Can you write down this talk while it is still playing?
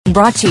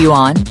Brought to you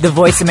on the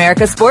Voice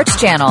America Sports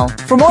Channel.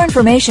 For more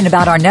information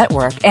about our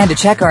network and to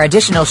check our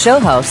additional show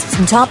hosts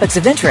and topics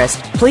of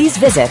interest, please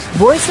visit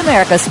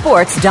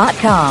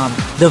voiceamericasports.com.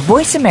 The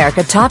Voice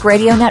America Talk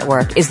Radio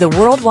Network is the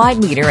worldwide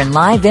leader in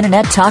live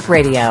Internet talk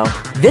radio.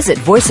 Visit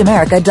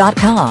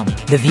voiceamerica.com.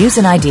 The views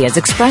and ideas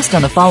expressed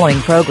on the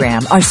following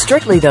program are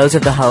strictly those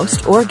of the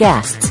host or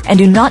guests and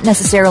do not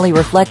necessarily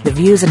reflect the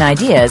views and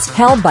ideas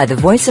held by the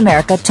Voice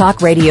America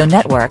Talk Radio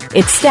Network,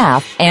 its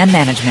staff, and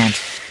management.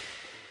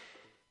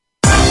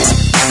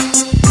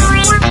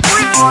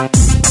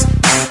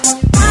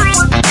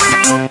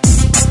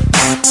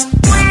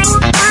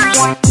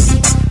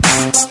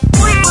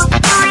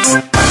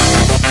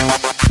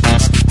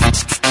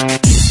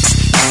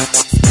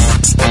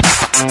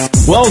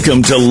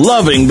 Welcome to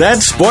Loving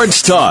That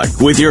Sports Talk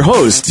with your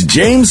host,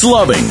 James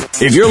Loving.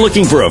 If you're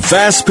looking for a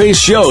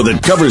fast-paced show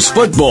that covers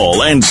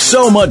football and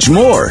so much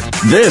more,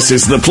 this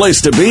is the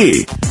place to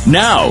be.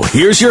 Now,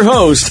 here's your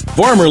host,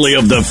 formerly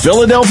of the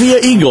Philadelphia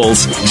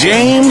Eagles,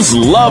 James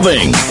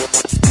Loving.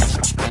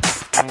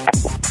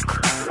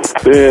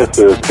 This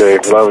is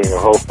James Loving, your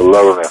host of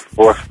Loving That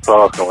Sports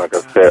Talk. And like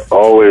I said,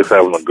 always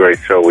having a great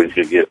show where you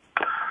can get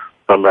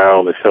somebody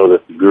on the show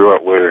that you grew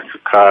up with in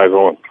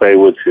Chicago and played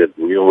with you at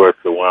the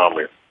University of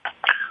Wyoming.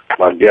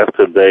 My guest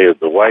today is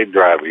Dwight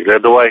Driver. You there,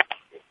 Dwight?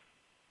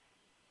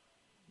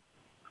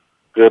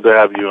 Good to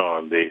have you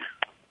on, D.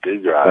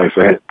 Driver. Thanks,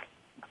 man.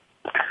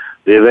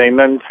 There ain't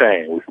nothing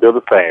changed. We're still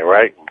the same,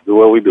 right? Do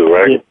what we do,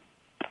 right?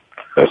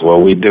 That's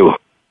what we do.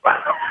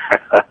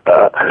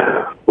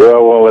 Well, I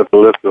want to let the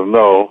listeners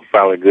know,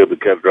 finally good to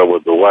catch up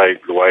with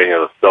Dwight. Dwight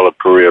had a stellar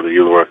career at the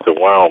University of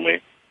Wyoming.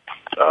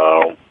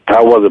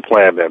 How was it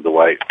playing there,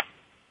 Dwight?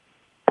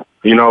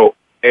 You know,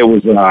 it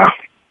was,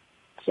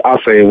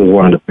 I'll say it was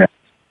one of the best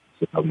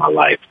of my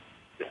life.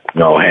 You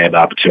know, I had the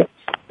opportunity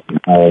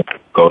to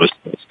go to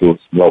schools,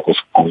 local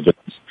schools,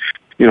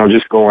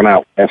 just going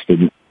out west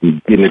and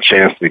getting a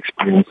chance to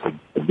experience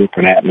a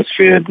different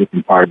atmosphere, a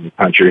different part of the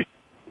country.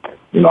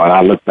 You know, and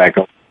I look back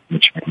up and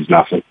change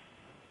nothing.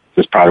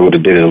 This probably would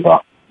have did it a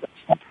lot.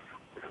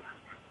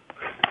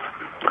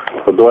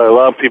 But Dwight, a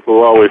lot of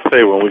people always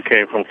say when we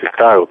came from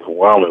Chicago to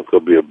Wyoming, it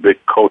could be a big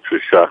culture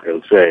shock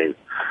and change.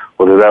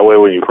 Was it that way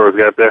when you first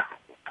got there?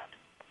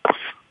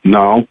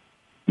 No,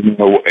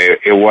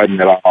 it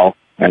wasn't at all.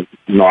 And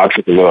I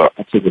took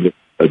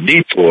a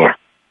detour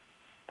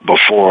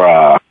before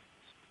out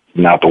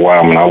to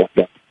Wyoming. I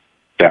went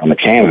down to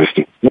Kansas.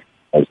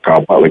 It's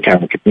called Butler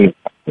County Community.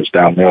 It's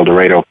down in El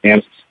Dorado,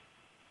 Kansas.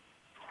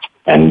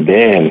 And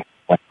then,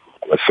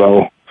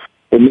 so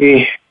for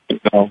me,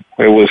 it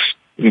was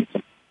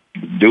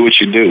do what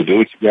you do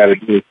what you got to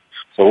do.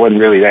 So it wasn't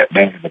really that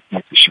bad of a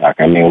culture shock.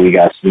 I mean, we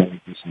got snow,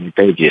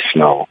 they get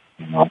snow.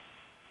 The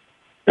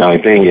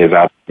only thing is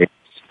out there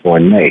for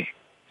May.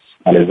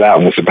 Sun is out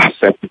and it's about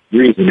 7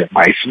 degrees and it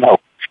might snow.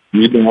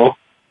 The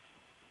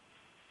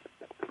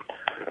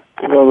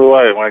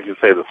way, like you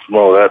say, the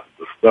snow that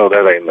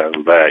ain't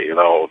nothing bad.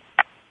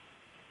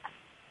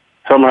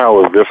 Somehow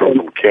it's different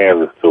from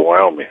Kansas to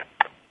Wyoming.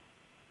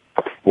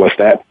 What's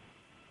that?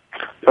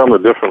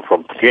 Something different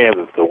from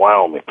Kansas to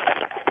Wyoming.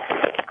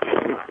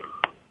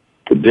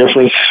 The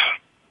difference?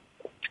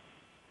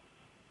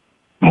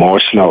 More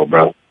snow,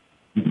 bro.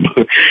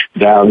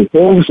 Down in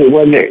Kansas, it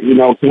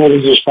wasn't.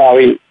 Kansas was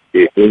probably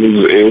it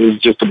was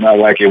just about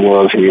like it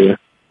was here.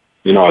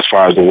 As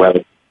far as the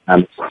weather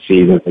and the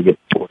seasons, they get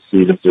 4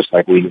 seasons just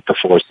like we get the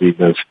 4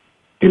 seasons.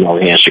 Here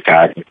in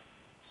Chicago,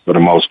 for the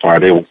most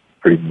part, it was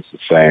pretty much the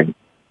same.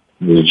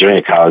 The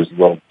junior college,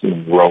 the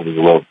road was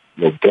a little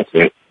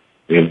different.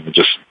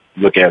 Just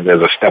look at it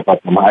as a step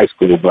up from high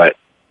school, but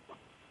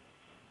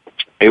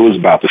it was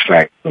about the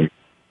fact of,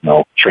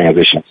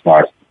 transition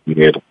starts from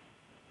here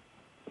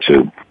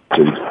to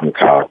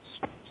college.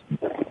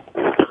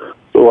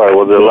 So,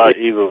 was it a lot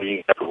easier when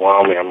you got to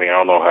Wyoming? I mean, I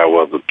don't know how it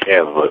was with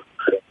Kansas, but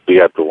we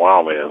got to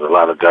Wyoming. There's a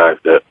lot of guys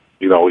that,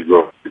 we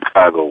grew up in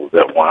Chicago, was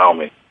at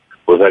Wyoming.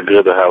 Was that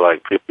good to have,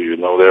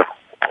 people there?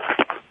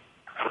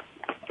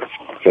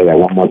 Say that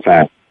one more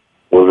time.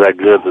 Was that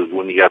good that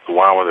when you got to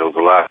Wyoming, there was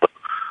a lot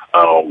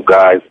of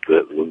guys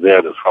that was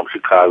there that's from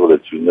Chicago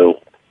that you knew?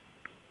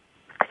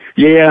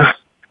 Yeah,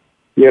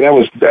 that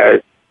was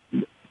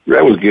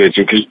good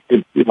because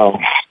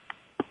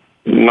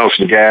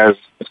some guys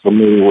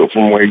familiar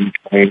from where you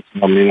came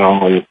from,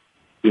 and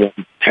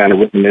kind of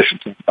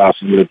reminiscing about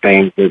some of the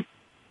things that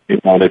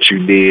that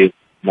you did,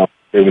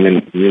 living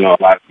in a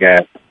lot of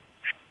guys,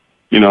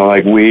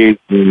 like we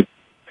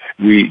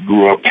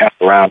grew up kind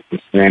of around the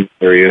same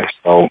area,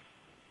 so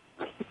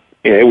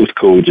yeah, it was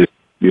cool just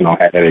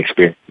had that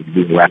experience to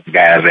be around the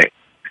guys that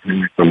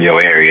from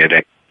your area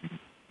that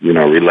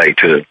relate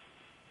to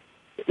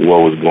what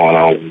was going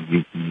on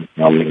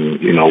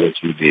with you.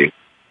 What you did.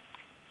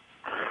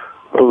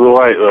 Well,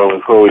 right,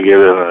 before we get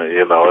in,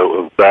 it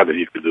was glad that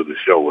you could do the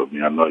show with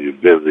me. I know you're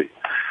busy.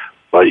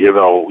 But,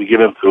 we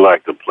get into,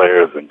 the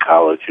players in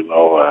college,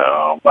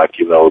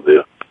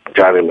 the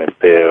Johnny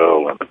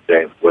Manziel and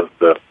James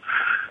Winston.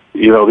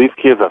 These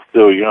kids are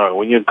still young.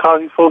 When you're in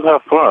college, you're supposed to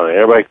have fun.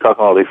 Everybody's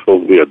talking about they're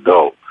supposed to be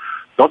adults.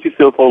 don't you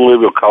still supposed to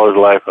live your college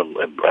life and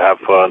have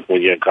fun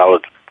when you're in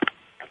college?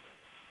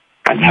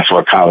 And that's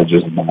what college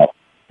is about,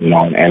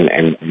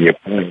 and your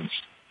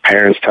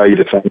parents tell you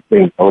the same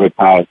thing, go to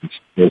college.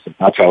 Listen,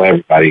 I tell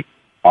everybody,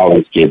 all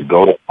these kids,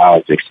 go to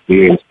college,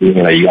 experience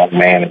being a young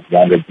man and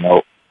young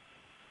adult,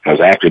 because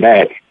after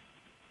that,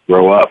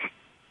 grow up.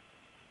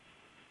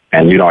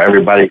 And,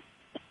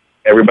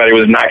 everybody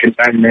was knocking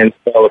Johnny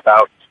Manziel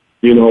about,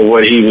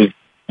 what he was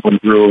going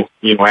through,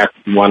 after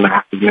he won the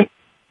Heisman.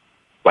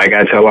 Like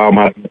I tell all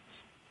my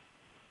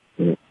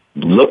friends,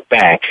 look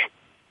back,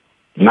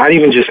 not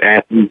even just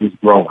athletes, just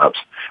grown-ups.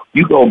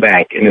 You go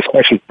back, and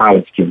especially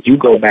college kids, you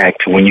go back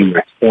to when you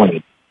were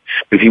 20.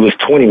 Because he was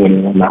 20 when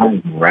he won the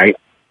Heisman, right?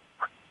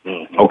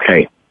 Mm-hmm.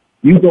 Okay.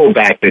 You go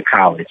back to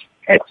college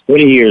at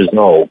 20 years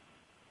old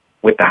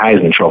with the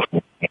Heisman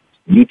Trophy.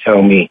 You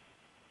tell me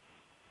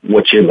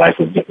what your life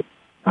would be.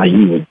 How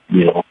you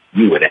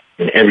would,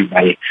 and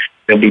everybody,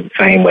 they'll be the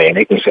same way. And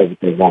they can say what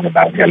they want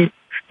about him,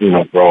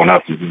 growing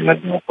up as an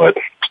adult, but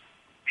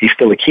he's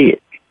still a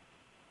kid.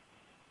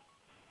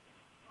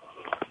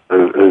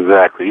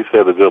 Exactly. You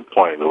said a good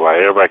point, right?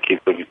 Everybody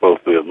keeps thinking you're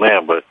supposed to be a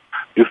man, but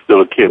you're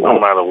still a kid no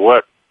matter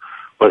what.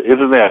 But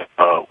isn't that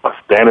a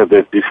standard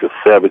that you should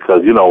set?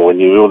 Because, when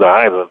you do the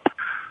Heisman,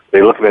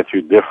 they're looking at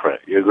you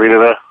different. You agree to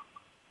that?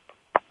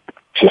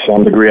 To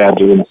some degree I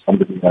do, and to some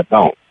degree I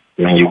don't.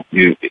 I mean,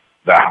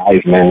 the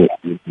Heisman,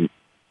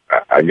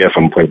 I guess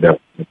I'm putting that,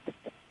 the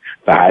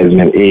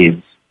Heisman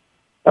is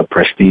a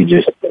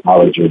prestigious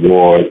college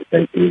award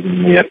that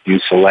usually if you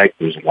select,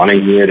 there's one a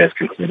year that's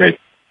considered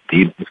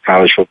the best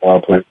college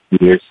football player of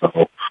the year.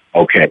 So,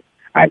 okay,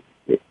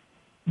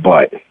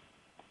 but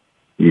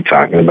you're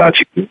talking about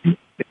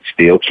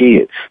still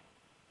kids.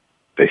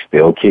 They're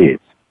still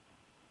kids.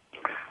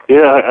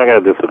 Yeah, I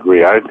gotta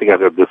disagree. I think I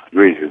gotta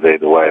disagree with you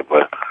either way,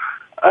 but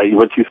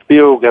you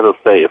still gotta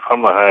say, if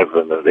I'm a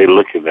Heisman and they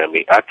looking at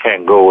me, I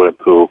can't go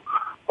into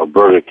a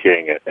Burger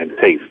King and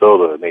take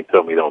soda and they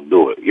tell me don't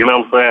do it. You know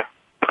what I'm saying?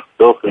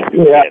 Those things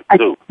you can't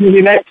do.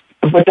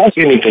 But that's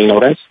anything, though.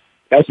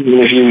 That's even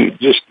if you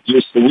just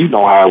you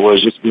know how it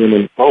was just being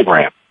in the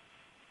program.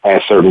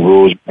 Has certain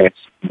rules, has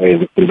ways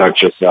to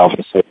conduct yourself,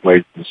 and certain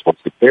ways you're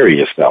supposed to carry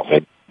yourself.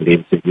 And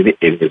it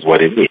is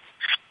what it is.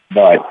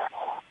 But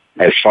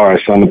as far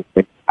as some of the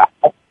things,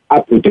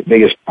 I think the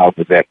biggest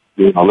problem is that,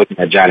 looking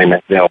at Johnny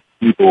Manziel,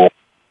 people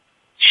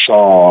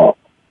saw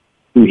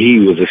who he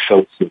was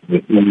associated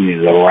with, who he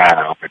was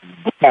around.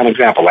 An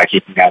example, like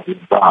he got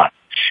LeBron.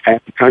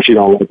 Half the country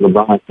don't like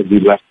LeBron because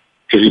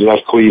he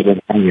left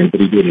Cleveland, but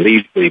he didn't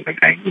leave Cleveland.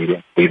 He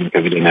left Cleveland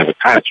because he didn't have a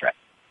contract.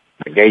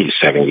 I gave you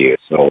 7 years,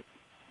 so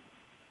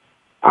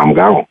I'm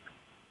gone.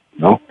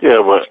 No?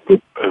 Yeah, but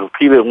if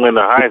he didn't win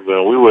the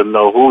Heisman, we wouldn't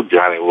know who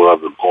Johnny was.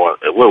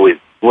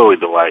 What we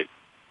do like?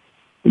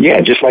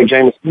 Yeah, just like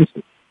Jameis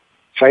Winston.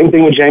 Same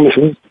thing with Jameis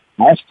Winston.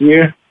 Last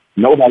year,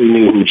 nobody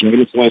knew who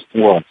Jameis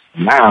Winston was.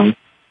 Now,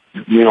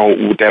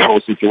 with that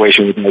whole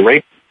situation with the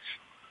Ravens.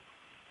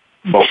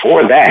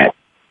 Before that,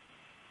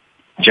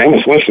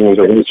 Jameis Winston was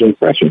a redshirt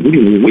freshman. We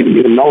didn't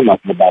even know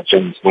nothing about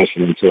Jameis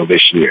Winston until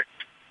this year.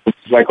 It's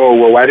like, oh,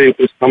 well, why didn't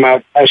this come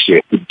out last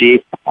year? It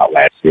did come out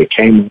last year. It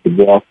came with the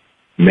ball,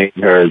 made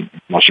her,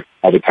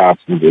 Chicago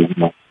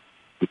Thompson,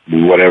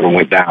 whatever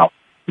went down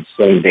the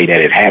same day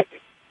that it happened.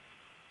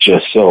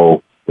 Just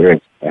so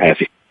we're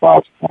happy,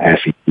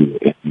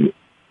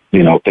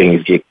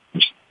 things get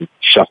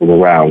shuffled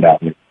around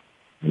out there.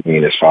 I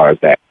mean, as far as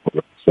that.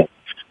 So,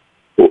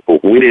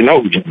 we didn't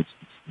know who Jameis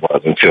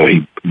was until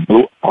he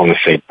blew on the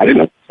scene. I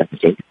didn't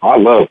know. I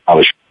love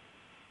college.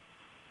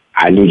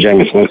 I knew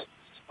Jameis Winston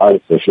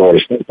started for Florida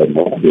State, but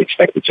nobody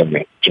expected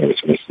Jameis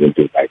Winston to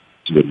do like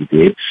what he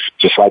did.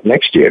 Just like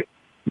next year,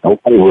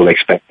 nobody will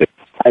expect it.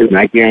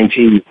 I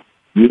guarantee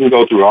you can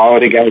go through all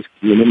the guys.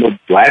 You remember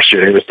last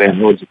year they were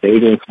saying, "Oh,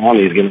 Jadeveon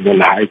Clowney is going to win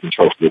the Heisman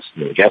Trophy this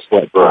year." Guess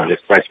what, bro? This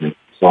freshman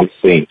is on the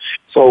scene.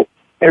 So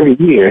every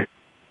year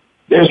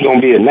there's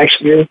going to be a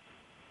next year.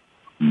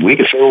 We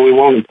can say what we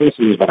want in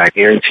principles, but I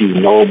guarantee you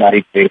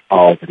nobody can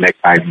call the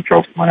next Heisman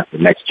Trophy winner for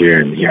next year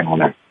and the year on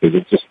that.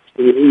 Because it's just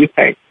you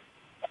pay.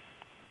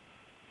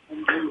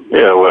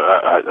 Yeah, well,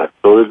 I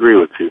totally agree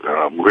with you.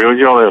 I'm agreeing with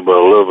you on that, but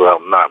a little bit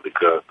I'm not,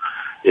 because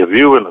if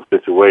you're in a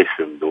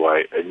situation,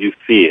 Dwight, and you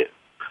see it,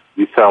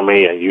 you tell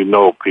me and you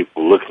know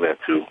people looking at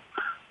you,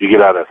 you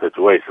get out of that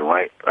situation,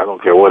 right? I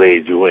don't care what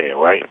age you're in,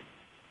 right?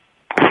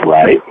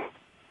 Right.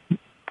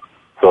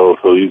 So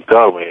you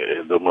tell me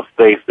the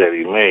mistakes that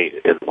he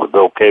made, it was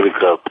okay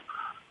because,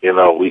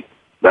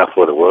 that's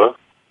what it was?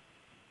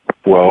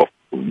 Well,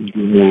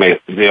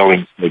 the only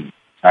mistake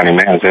Johnny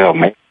Manziel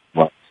made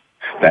was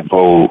that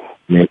whole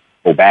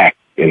go back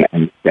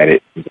and that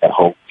it was that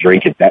whole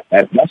drinking.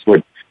 That's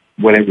what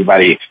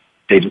everybody,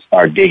 they just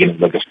started digging and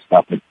looking for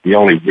stuff. But the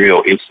only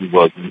real issue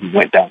was when he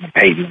went down to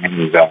Peyton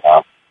Manning's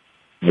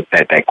with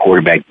that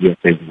quarterback deal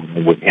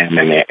thing with him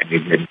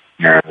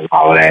and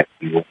all of that.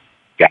 He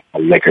got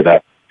liquored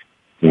up,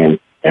 and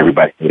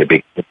everybody made a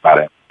big thing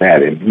about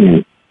that.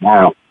 And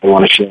now they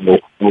want to show,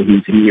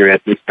 he's here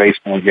at this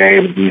baseball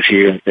game and he's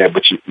here at that.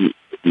 But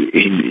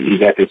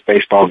he's at this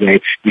baseball game.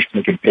 He's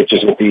taking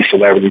pictures with these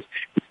celebrities.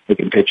 He's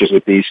taking pictures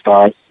with these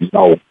stars.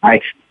 No,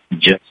 I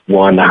just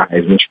won the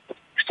Heisman Trophy,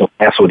 so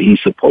that's what he's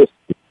supposed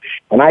to do.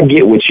 And I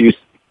get what you're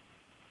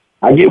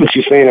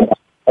saying about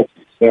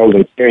yourself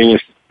and carrying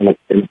yourself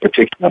in a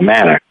particular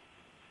manner. At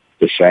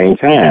the same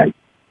time,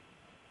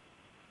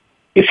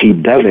 if he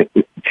doesn't,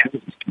 if he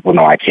tells people,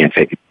 no, I can't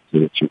take it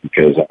with you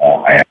because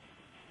I have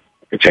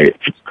to take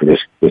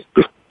this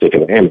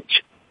particular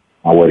image.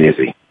 Now, what is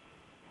he?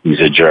 He's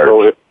a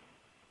jerk.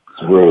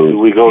 So do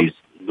we go to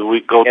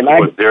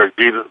what Derek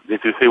Jeter?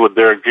 Did you see what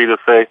Derek Jeter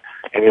say?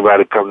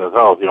 Anybody come to his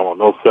house, you don't want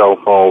no cell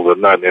phones or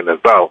nothing in his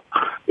house.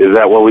 Is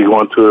that what we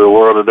going to the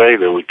world today?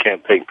 That we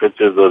can't take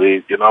pictures of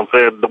these? You know what I'm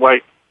saying,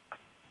 Dwight?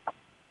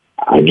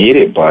 I get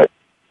it, but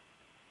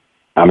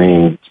I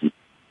mean,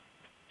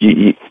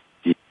 you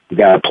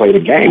got to play the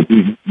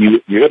game.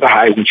 You're the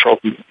Heisman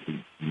Trophy.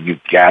 You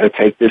got to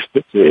take this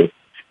picture.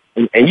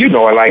 And you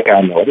know it like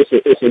I know it.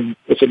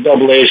 It's a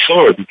double-edged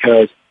sword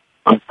because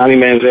I'm Johnny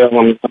Manziel.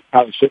 I'm a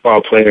college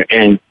football player,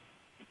 and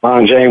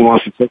LeBron James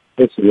wants to take a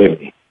picture with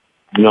me.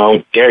 You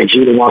know, Derek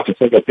Jeter wants to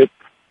take a picture.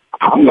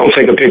 I'm going to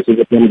take a picture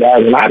with them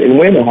guys, and I didn't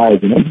win the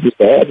Heisman. I'm just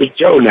an average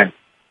Joe now.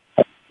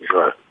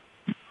 Right.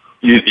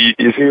 You see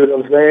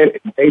what I'm saying?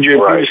 Adrian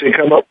Peterson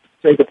come up,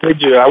 take a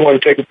picture. I'm going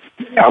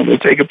to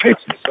take a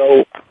picture.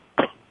 So,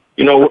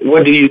 you know,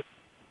 what do you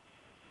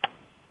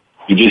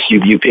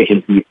pick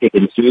and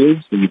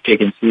choose? Do you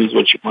pick and choose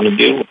what you want to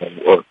do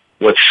or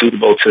what's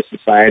suitable to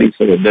society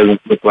so it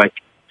doesn't look like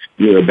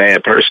you're a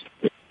bad person?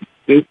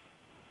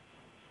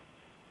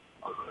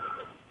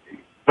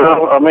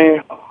 Well, I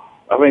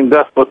mean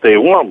that's what they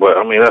want, but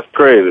I mean that's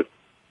crazy.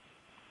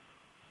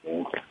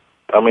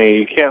 I mean,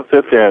 you can't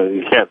sit there and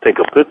you can't take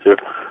a picture.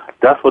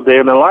 That's what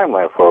they're in the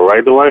limelight for,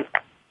 right, Dwight?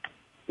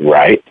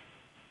 Right.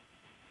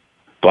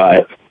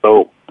 But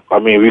so I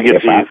mean, we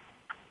get these,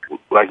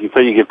 like you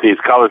say, you get these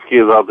college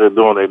kids out there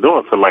doing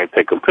somebody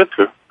take a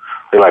picture.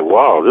 They're like,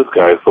 wow, this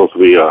guy is supposed to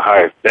be a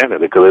higher standard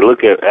because they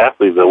look at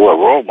athletes as what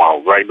role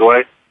models, right,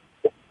 Dwight?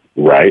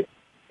 Right.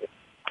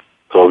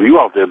 So if you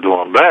out there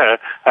doing bad,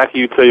 how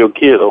can you tell your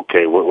kids,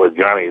 okay, what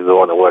Johnny's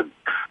doing and what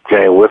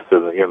Jane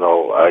Winston, you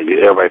know,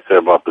 everybody said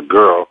about the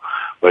girl,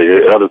 but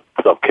your other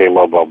stuff came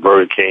up about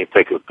Burger King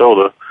taking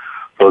soda.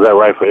 So is that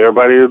right for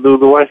everybody to do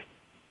the way?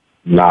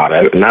 No,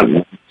 that's not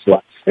what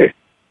I said.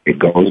 It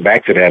goes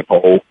back to that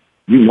whole,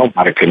 you know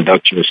how to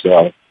conduct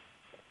yourself.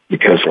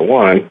 Because for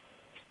one,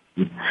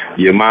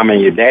 your mom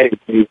and your daddy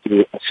teach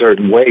you a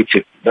certain way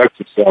to conduct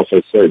yourself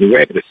a certain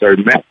way, a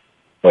certain method.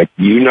 But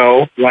you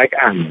know, like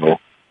I know,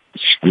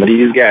 some of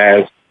these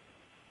guys,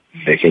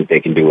 they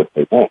can do what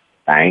they want.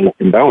 I ain't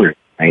condoning it.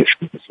 I ain't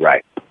saying it's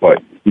right.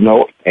 But, you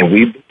know, and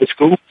we've been to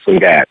school with some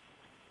guys.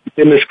 We've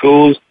been to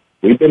school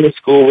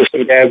with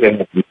some guys that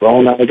have been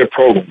thrown out of the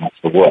program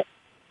for what?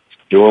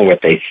 Doing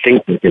what they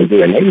think they can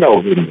do. And they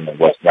know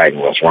what's right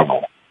and what's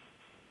wrong.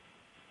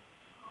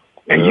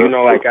 And you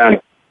know, like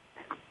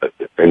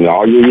in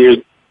all your years,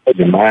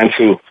 in mine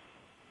too,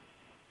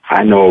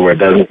 I know where it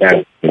doesn't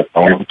matter.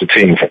 Thrown off the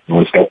team for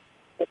doing stuff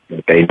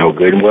that they know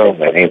good and well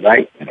that ain't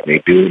right, and they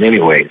do it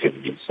anyways,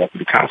 and you suffer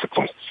the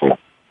consequences for it.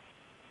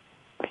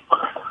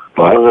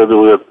 But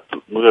we're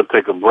gonna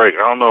take a break. I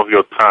don't know if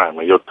your time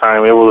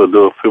able to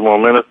do a few more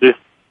minutes here?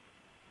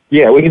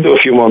 Yeah, we can do a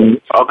few more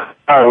minutes. Okay.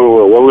 All right,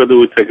 what we'll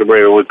do, we take a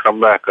break and we'll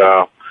come back.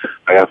 I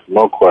got some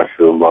more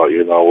questions about,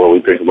 you know, what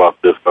we think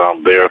about this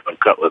Bears and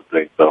Cutler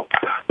thing. So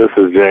this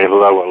is James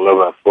Loving,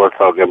 Living on Sports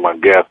Talk, and my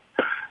guest,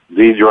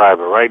 D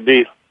Driver, right,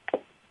 D?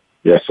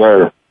 Yes,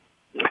 sir.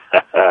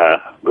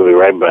 We'll be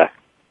right back.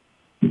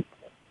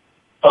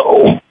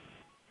 Uh-oh.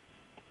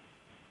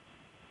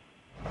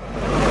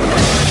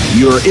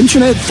 Your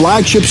internet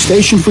flagship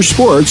station for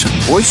sports,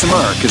 Voice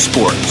America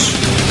Sports.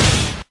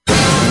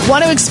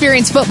 Want to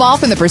experience football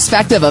from the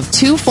perspective of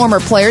two former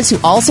players who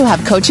also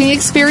have coaching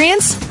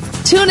experience?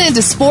 Tune in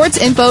to Sports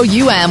Info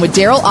UM with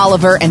Daryl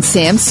Oliver and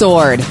Sam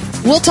Sword.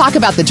 We'll talk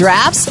about the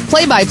drafts,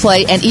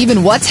 play-by-play, and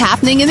even what's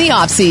happening in the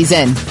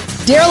offseason.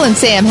 Daryl and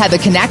Sam have the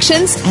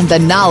connections and the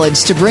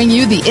knowledge to bring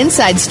you the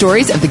inside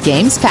stories of the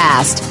game's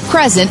past,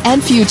 present,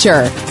 and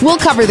future. We'll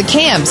cover the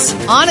camps,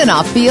 on and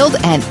off field,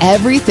 and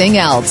everything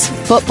else,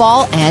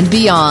 football and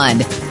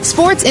beyond.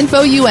 Sports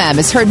Info UM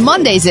is heard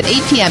Mondays at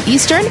 8 p.m.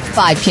 Eastern,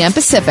 5 p.m.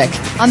 Pacific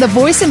on the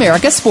Voice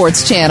America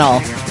Sports Channel.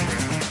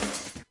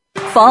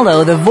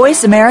 Follow the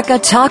Voice America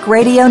Talk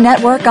Radio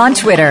Network on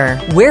Twitter.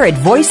 We're at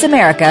Voice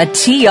America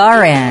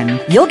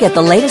TRN. You'll get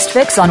the latest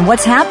fix on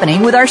what's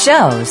happening with our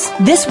shows,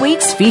 this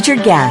week's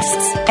featured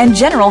guests, and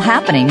general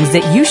happenings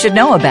that you should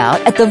know about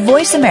at the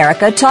Voice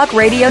America Talk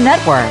Radio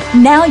Network.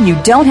 Now you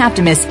don't have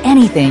to miss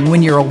anything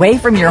when you're away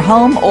from your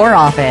home or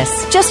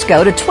office. Just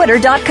go to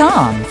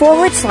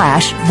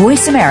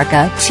twitter.com/Voice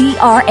America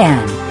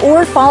TRN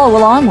or follow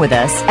along with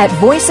us at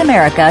Voice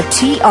America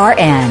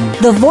TRN,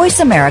 the Voice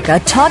America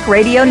Talk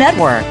Radio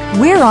Network.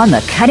 We're on the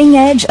cutting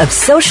edge of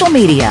social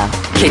media.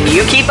 Can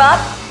you keep up?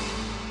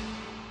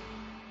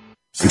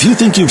 If you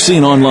think you've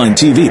seen online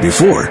TV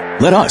before,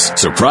 Let us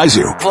surprise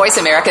you.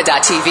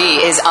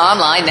 VoiceAmerica.tv is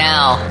online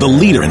now. The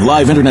leader in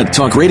live Internet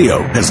talk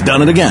radio has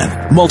done it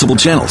again. Multiple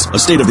channels, a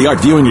state-of-the-art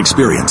viewing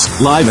experience,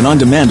 live and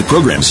on-demand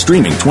programs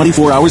streaming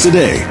 24 hours a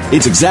day.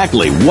 It's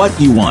exactly what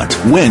you want,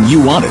 when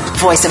you want it.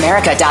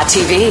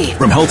 VoiceAmerica.tv.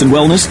 From health and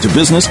wellness to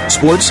business,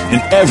 sports,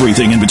 and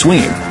everything in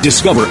between.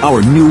 Discover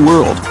our new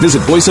world.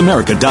 Visit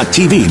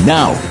VoiceAmerica.tv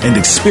now and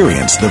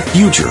experience the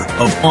future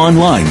of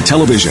online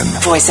television.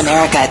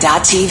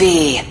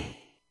 VoiceAmerica.tv.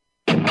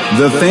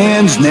 The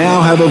fans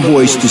now have a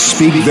voice to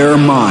speak their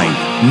mind.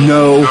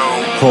 No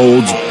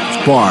holds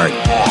barred.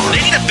 They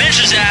need to bench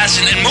his ass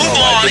and move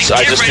on.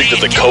 I just think that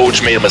the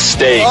coach made a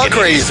mistake. All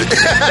crazy.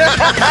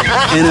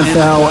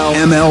 NFL,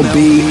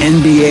 MLB,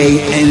 NBA,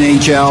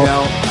 NHL.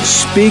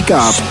 Speak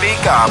up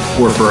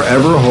or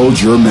forever hold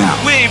your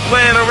mouth. We ain't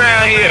playing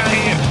around here.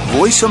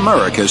 Voice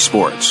America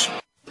Sports.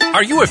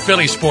 Are you a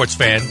Philly sports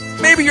fan?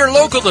 Maybe you're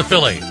local to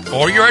Philly,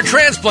 or you're a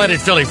transplanted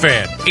Philly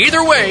fan.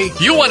 Either way,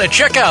 you want to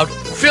check out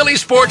Philly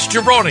Sports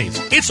Jabronis.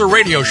 It's a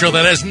radio show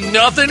that has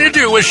nothing to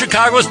do with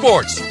Chicago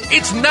sports.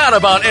 It's not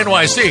about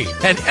NYC,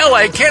 and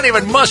LA can't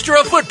even muster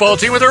a football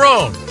team of their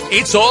own.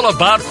 It's all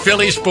about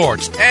Philly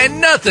sports, and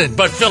nothing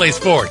but Philly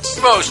sports,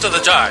 most of the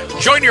time.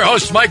 Join your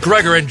hosts Mike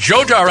Greger and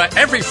Joe Dara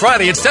every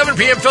Friday at 7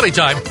 p.m. Philly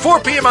time,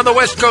 4 p.m. on the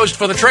West Coast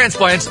for the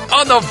transplants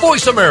on the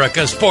Voice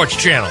America Sports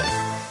Channel.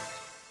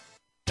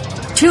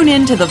 Tune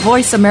in to the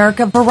Voice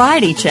America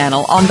Variety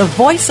channel on the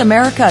Voice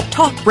America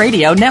Talk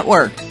Radio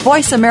Network.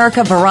 Voice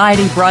America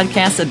Variety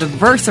broadcasts a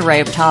diverse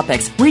array of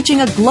topics,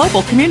 reaching a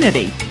global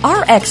community.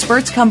 Our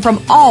experts come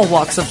from all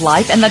walks of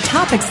life, and the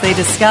topics they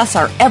discuss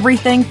are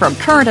everything from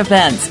current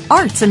events,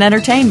 arts and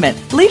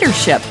entertainment,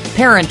 leadership,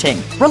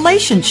 parenting,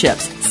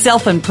 relationships,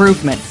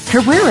 self-improvement,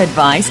 career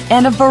advice,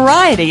 and a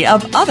variety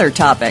of other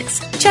topics.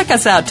 Check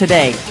us out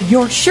today.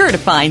 You're sure to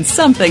find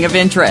something of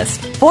interest.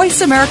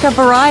 Voice America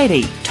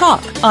Variety.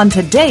 Talk on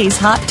today's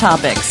hot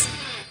topics.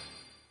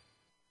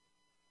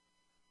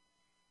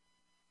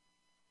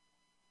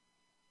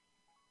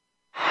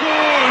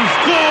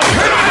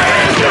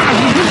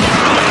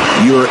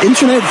 Your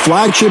internet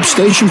flagship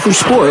station for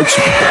sports.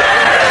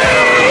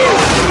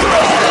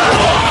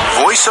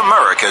 Voice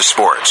America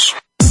Sports.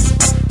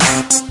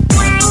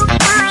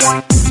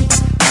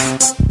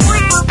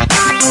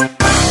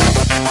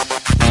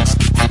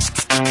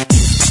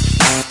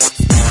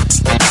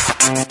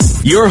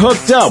 You're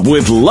hooked up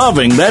with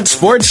Loving That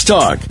Sports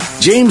Talk.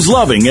 James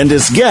Loving and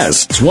his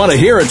guests want to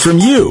hear it from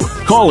you.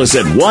 Call us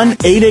at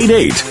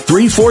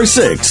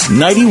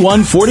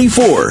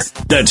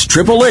 1-888-346-9144. That's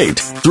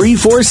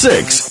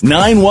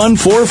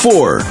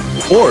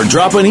 888-346-9144. Or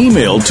drop an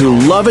email to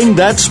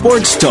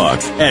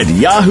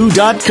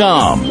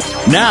lovingthatsportstalk@yahoo.com.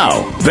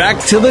 Now, back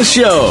to the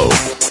show.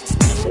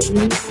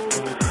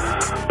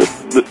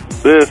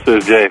 This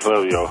is Jay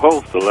Love, your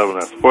host of Loving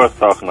That Sports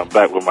Talk, and I'm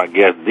back with my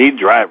guest, D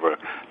Driver.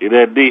 You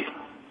there, D?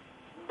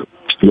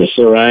 Yes,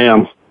 sir, I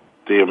am.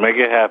 D, make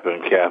it happen,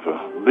 Captain.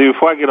 D,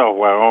 before I get off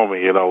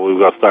Wyoming, we're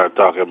going to start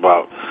talking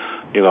about,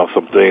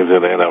 some things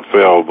in the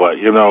NFL. But,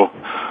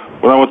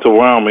 when I went to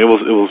Wyoming, it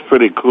was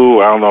pretty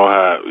cool. I don't know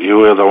how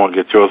you is. I want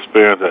to get your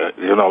experience.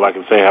 Like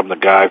I say, having the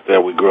guys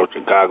there, we grew up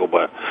in Chicago,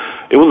 but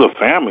it was a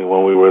family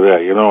when we were there.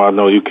 I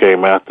know you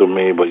came after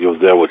me, but you was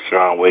there with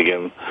Sean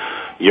Wiggins,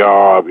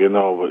 Yarb,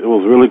 but it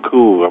was really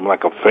cool. I'm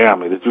like a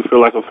family. Did you feel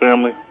like a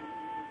family?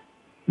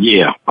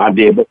 Yeah, I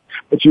did.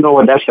 But you know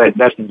what? That's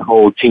the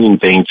whole team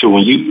thing too.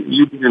 When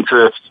you get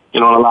into, a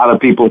lot of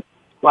people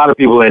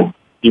that,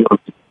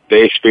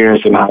 they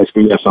experienced in high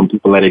school. You have some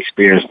people that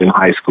experienced in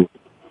high school,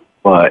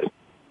 but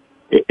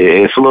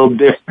it's a little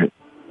different,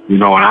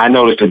 and I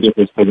noticed the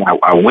difference because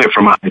I went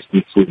from high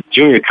school to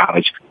junior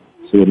college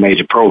to a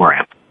major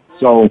program.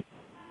 So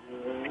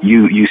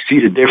you see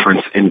the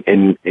difference and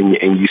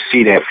you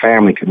see that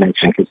family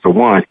connection because for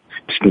one,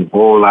 you spend a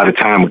whole lot of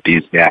time with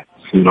these guys.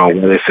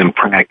 Whether it's in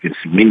practice,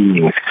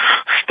 meetings,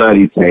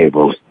 study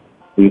tables,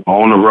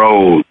 on the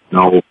road,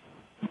 on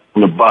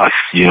the bus,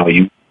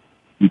 you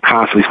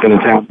constantly spending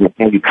time with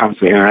them, you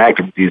constantly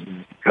interacting with these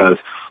guys because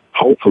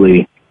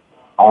hopefully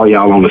all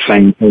y'all on the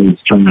same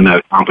page trying to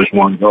accomplish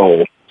one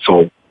goal.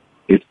 So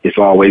it's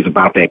always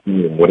about that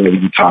goal. Whatever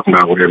you're talking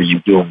about, whatever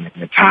you're doing at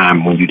that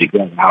time when you're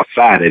together.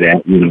 Outside of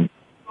that,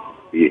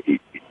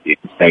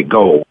 it's that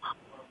goal.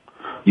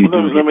 You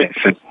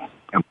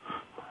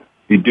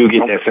do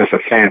get that sense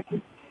of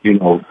family,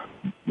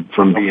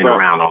 from being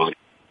around all this.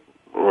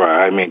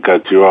 Right, I mean,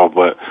 cut you off,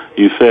 but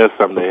you said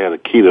something that had a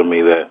key to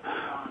me that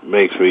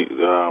makes me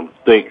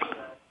think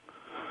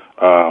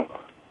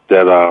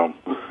that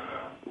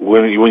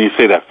when you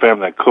say that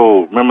family, that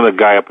code, remember the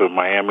guy up in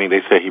Miami,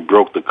 they said he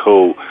broke the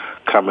code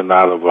coming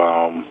out of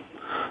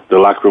the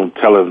locker room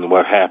telling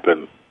what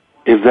happened.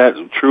 Is that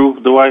true,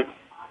 Dwight?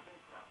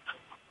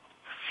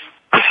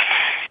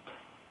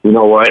 You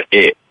know what?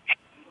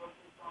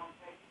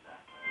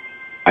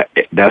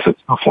 That's a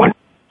tough one.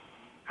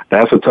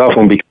 That's a tough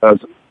one because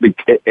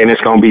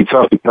it's going to be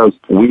tough because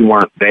we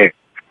weren't there.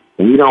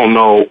 We don't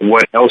know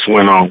what else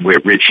went on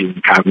with Richie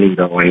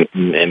Incognito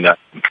and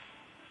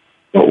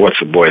what's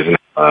the boy's name?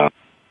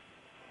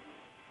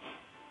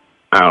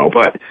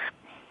 But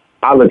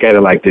I look at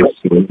it like this.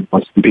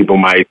 Some people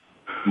might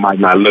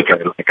not look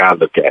at it like I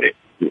look at it.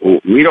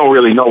 We don't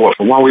really know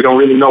we don't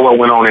really know what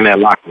went on in that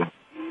locker room,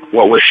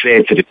 what was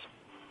said to the team.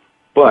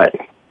 But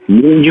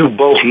you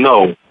both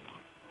know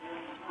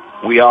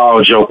we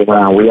all joke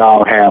around, we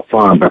all have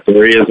fun, but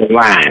there is a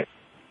line.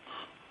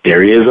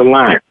 There is a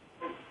line.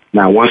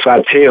 Now, once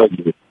I tell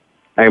you,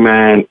 hey,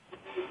 man,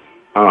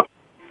 I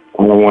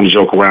don't want to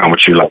joke around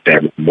with you like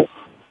that anymore.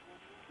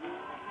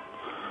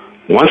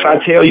 Once I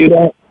tell you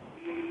that,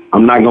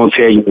 I'm not going to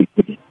tell you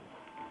anything.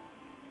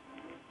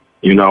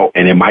 You know,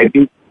 and it might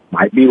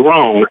be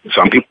wrong.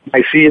 Some people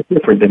might see it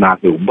different than I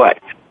do, but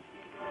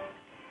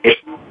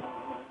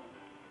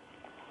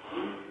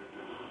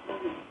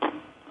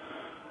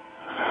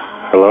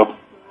Hello?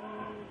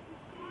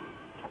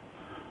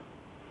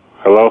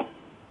 Hello?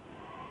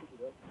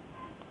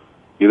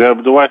 You there,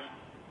 Dwight?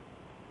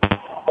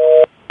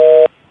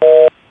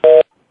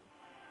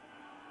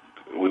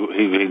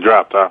 He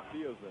dropped, huh?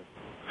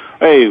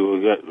 Hey,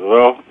 we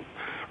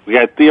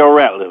got Theo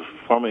Ratliff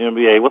from the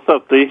NBA. What's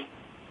up, T?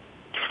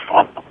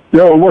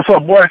 Yo, what's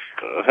up, boy?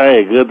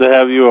 Hey, good to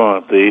have you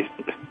on, T.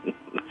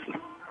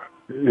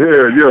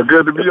 Yeah,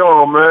 good to be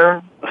on,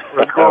 man.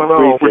 What's going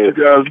on? What you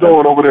guys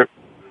doing over there?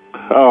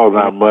 Oh,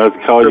 not much.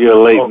 Called you a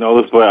late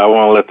notice, but I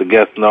want to let the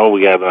guests know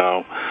we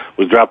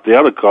dropped the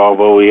other call,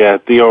 but we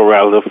had Theo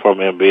Ratliff from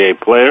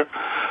NBA player.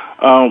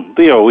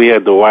 Theo, we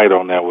had Dwight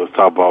on there. We was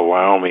talking about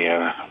Wyoming,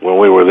 and when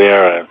we were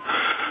there, and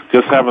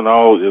just having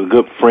all the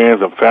good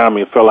friends and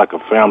family, it felt like a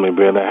family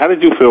being there. How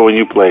did you feel when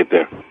you played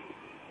there?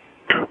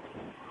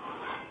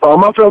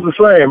 I felt the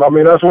same. I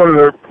mean, that's one of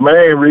the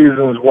main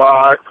reasons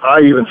why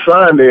I even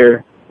signed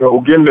there. You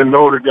know, getting to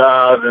know the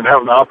guys and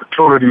having the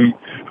opportunity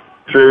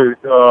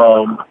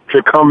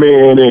to come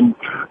in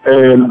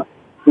and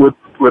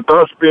with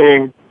us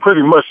being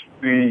pretty much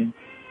the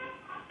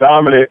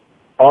dominant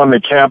on the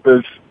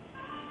campus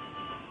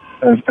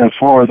as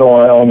far as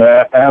on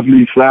the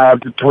athlete side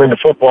between the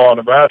football and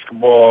the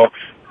basketball,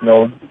 you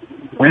know,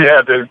 we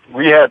had to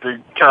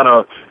kind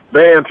of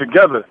band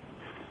together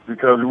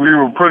because we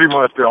were pretty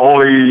much the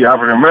only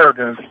African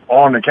Americans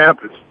on the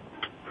campus.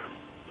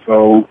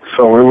 So it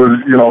was,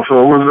 you know, it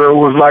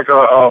was like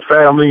a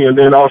family, and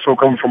then also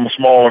coming from a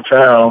small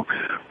town,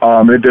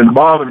 it didn't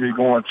bother me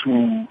going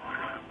to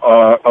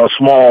a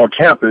small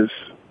campus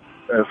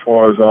as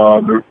far as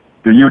the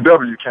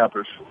UW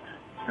campus.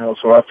 You know,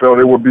 so I felt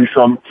it would be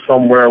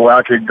somewhere where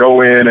I could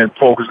go in and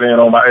focus in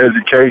on my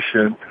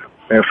education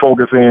and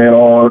focus in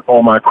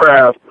on my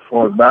craft as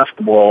far as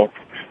basketball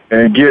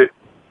and get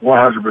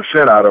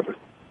 100% out of it.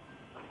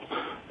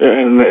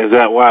 And is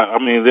that why? I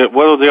mean,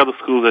 what are the other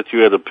schools that you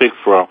had to pick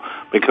from?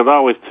 Because I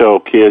always tell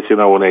kids, you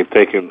know, when they're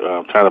trying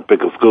to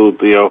pick a school,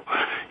 Theo,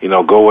 you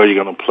know, go where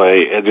you're going to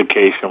play,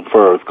 education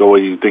first, go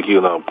where you think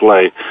you're going to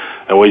play,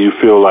 and where you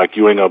feel like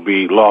you ain't going to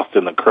be lost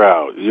in the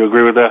crowd. You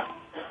agree with that?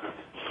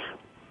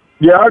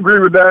 Yeah, I agree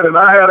with that, and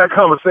I had that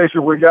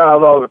conversation with guys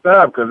all the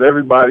time because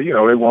everybody, you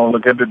know, they want to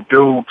look at the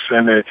Dukes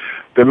and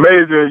the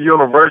major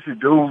university,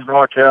 Dukes,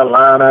 North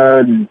Carolina,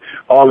 and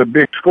all the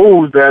big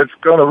schools that's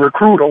going to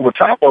recruit over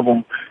top of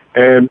them.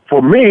 And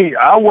for me,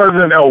 I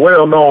wasn't a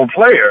well-known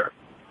player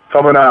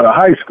coming out of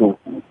high school.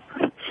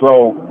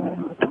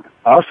 So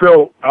I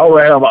felt I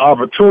would have an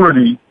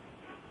opportunity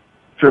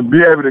to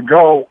be able to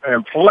go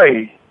and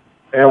play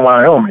in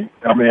Wyoming.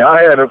 I mean,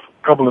 I had a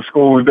couple of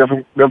schools,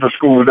 different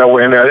schools that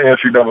were in that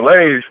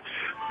NCAAs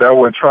that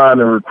were trying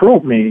to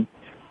recruit me,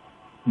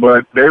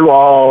 but they were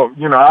all,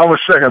 you know, I was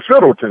second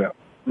fiddle to them.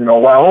 You know,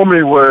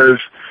 Wyoming was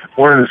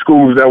one of the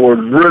schools that was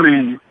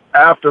really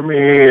after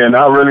me, and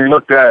I really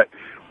looked at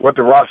what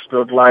the roster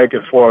looked like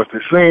as far as the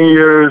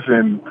seniors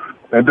and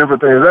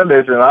different things of that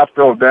nature, and I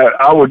felt that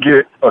I would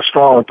get a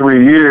strong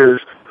 3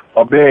 years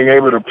of being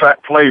able to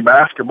play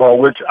basketball,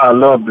 which I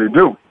love to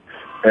do.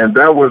 And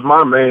that was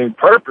my main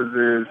purpose,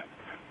 is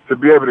to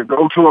be able to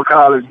go to a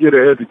college, get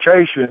an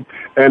education,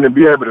 and to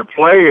be able to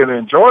play and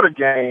enjoy the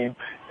game.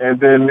 And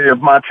then if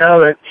my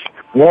talents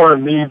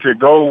wanted me to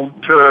go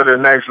to the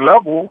next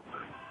level,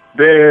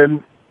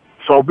 then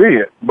so be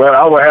it. But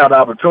I would have the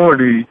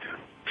opportunity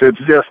to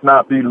just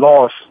not be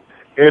lost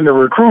in the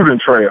recruiting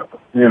trail,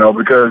 you know,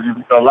 because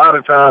a lot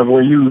of times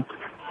when you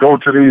go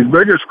to these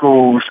bigger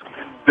schools,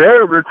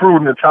 they're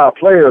recruiting the top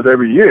players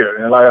every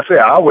year. And like I said,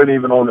 I wasn't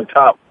even on the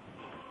top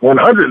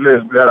 100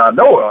 list that I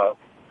know of,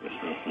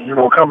 you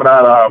know, coming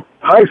out of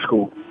high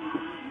school.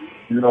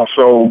 You know,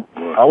 so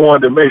I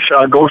wanted to make sure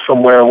I go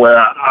somewhere where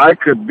I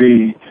could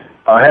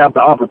have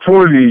the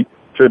opportunity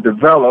to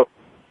develop,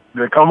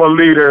 become a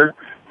leader,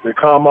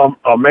 become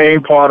a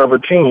main part of a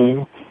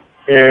team,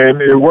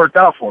 and it worked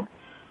out for me.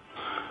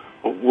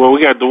 Well,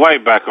 we got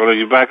Dwight back on. Are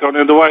you back on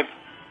there, Dwight?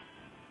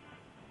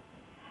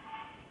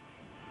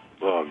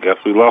 Well, I guess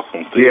we lost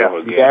him. Theo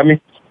again. You got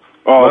me?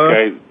 Oh,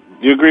 okay.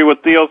 You agree with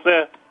Theo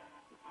said?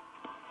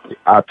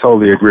 I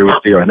totally agree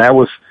with Theo, and that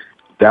was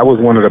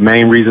one of the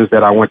main reasons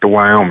that I went to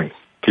Wyoming.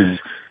 Because,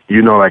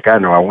 you know, like I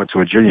know, I went to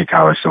a junior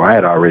college, so I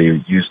had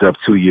already used up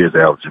 2 years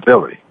of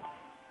eligibility.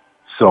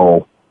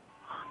 So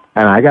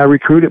And I got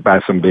recruited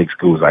by some big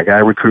schools. I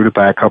got recruited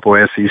by a couple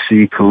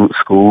SEC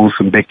schools,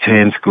 some Big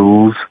Ten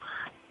schools.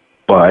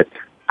 But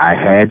I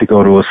had to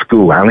go to a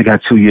school. I only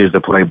got 2 years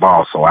to play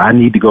ball, so I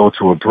need to go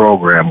to a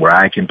program where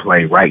I can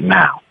play right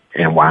now.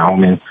 And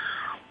Wyoming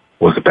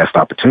was the best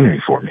opportunity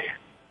for me.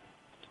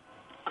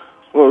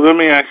 Well, let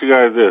me ask you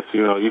guys this.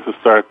 You know, you can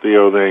start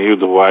Theo, then you,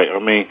 Dwight. I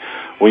mean,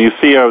 when you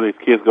see all these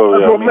kids go to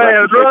That's my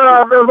man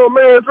drive. That's my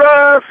man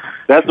drive.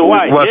 That's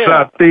Dwight. What's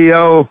up,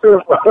 Theo?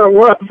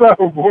 What's up,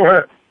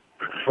 boy?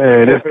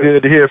 Man, it's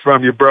good to hear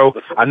from you, bro.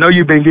 I know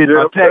you've been getting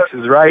my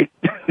texts, right?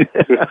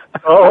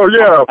 Oh,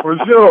 yeah, for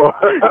sure.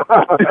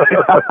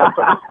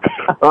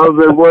 I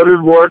was like, what is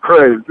more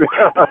crazy?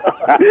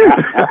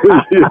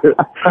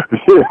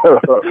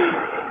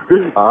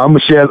 I'm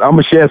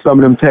gonna share some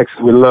of them texts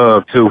with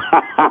love, too. Yeah,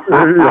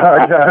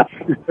 I got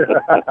you.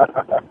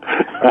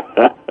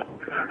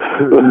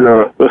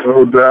 Yeah,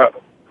 no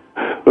doubt.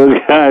 Well,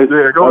 guys,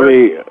 go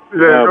ahead.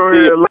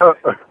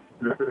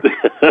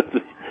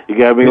 You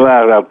got me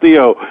laughing. Now,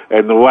 Theo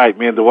and Dwight,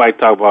 me and Dwight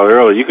talked about it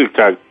earlier. You could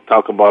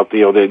talk about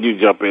Theo, then you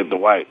jump in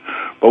Dwight.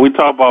 But we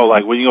talk about,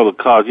 like, when you go to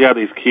college, you have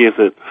these kids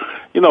that,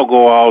 you know,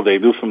 go out, they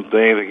do some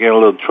things, they get in a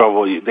little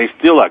trouble. They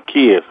still are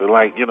kids. And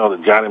like, you know,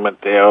 the Johnny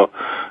Mantel,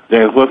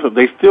 James Wilson,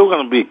 they still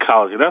going to be at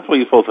college. And that's where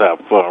you're supposed to have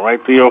fun, right,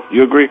 Theo?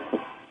 You agree?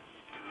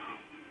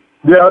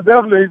 Yeah, I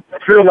definitely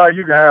feel like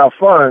you can have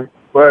fun,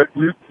 but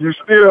you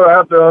still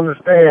have to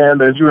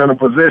understand that you're in a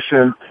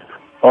position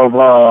of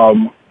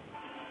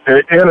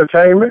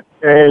entertainment,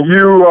 and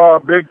you are a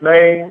big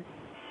name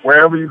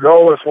wherever you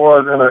go. As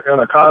far as in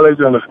a college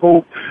and a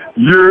school,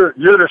 you're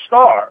the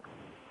star.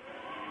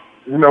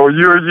 You know,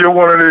 you're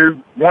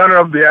one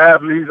of the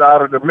athletes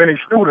out of the many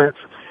students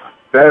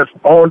that's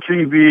on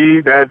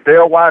TV that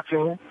they're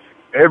watching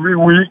every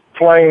week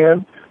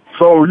playing.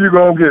 So you're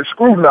gonna get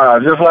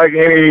scrutinized just like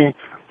any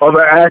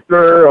other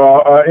actor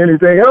or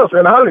anything else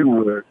in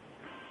Hollywood.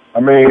 I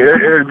mean,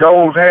 it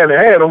goes hand in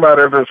hand, no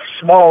matter if it's a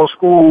small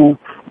school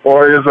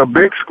or it's a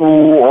big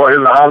school or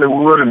it's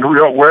Hollywood and New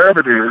York,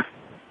 wherever it is,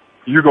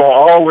 you're going to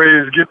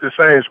always get the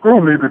same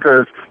scrutiny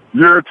because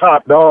you're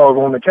top dog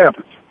on the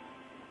campus.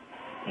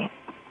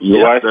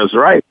 Yeah, that's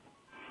right.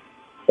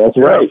 That's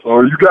right.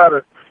 So you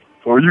gotta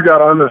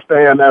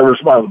understand that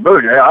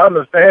responsibility. I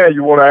understand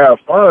you want to have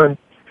fun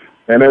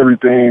and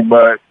everything,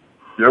 but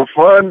your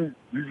fun,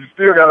 you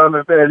still got to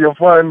understand your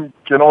fun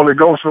can only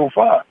go so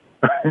far.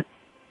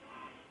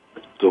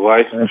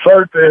 Dwight? And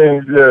certain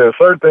things you're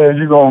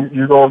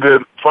gonna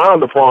get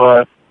frowned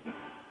upon,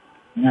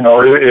 you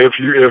know, if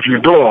you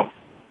do them.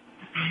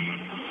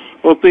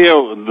 Well,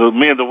 Theo,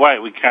 me and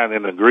Dwight, we kind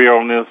of agree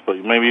on this, but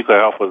maybe you could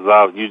help us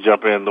out. You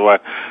jump in,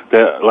 Dwight.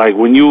 That, like,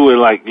 when you were,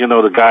 like, you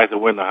know, the guys that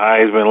win the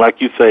Heisman, like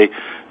you say,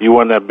 you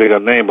weren't that big a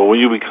name, but when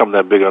you become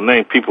that big a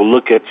name, people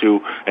look at you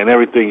and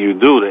everything you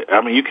do.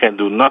 I mean, you can't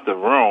do nothing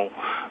wrong.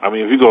 I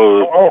mean, if you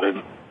go,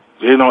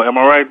 you know, am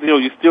I right, Theo?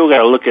 You still got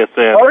to look at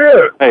saying,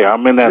 hey,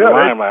 I'm in that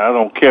limelight. I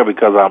don't care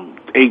because I'm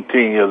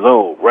 18 years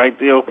old. Right,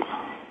 Theo?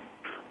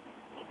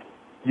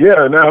 Yeah,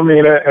 I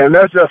mean, and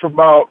that's just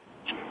about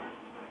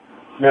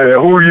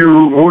who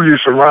you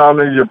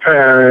surrounding, your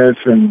parents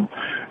and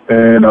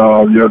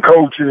your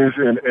coaches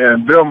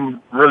and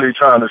them really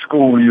trying to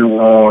school you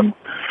on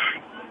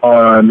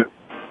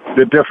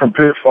the different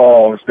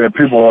pitfalls that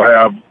people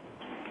have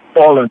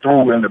fallen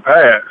through in the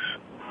past.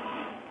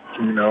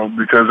 You know,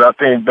 because I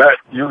think that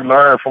you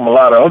learn from a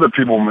lot of other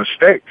people's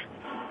mistakes.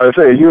 Like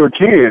I say, you're a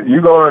kid.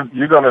 You're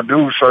gonna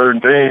do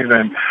certain things,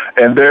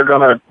 and they're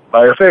gonna,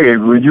 like I say,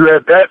 when you're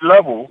at that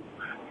level,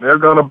 they're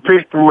gonna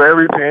pick through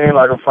everything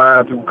like a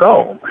fine-tooth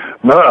comb.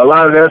 Now, a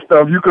lot of that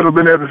stuff you could have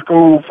been at the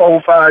school 4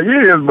 or 5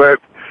 years, but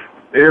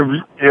if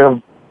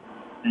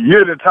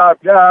you're the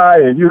top guy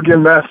and you get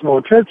national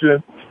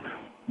attention,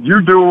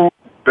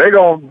 they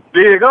gonna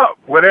dig up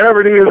whatever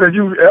it is that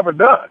you've ever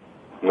done.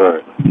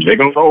 Right.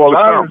 So a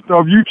lot of the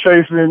stuff you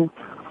chasing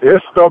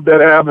is stuff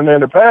that happened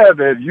in the past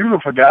that you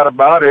forgot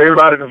about,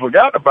 everybody done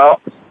forgot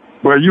about,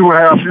 but you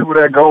have people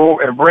that go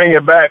and bring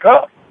it back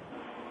up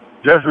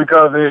just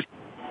because it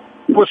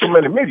puts them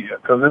in the media,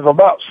 because it's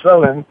about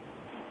selling.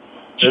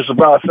 It's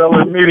about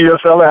selling media,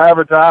 selling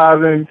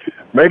advertising,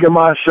 making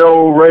my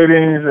show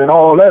ratings and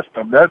all that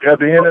stuff. That, at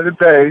the end of the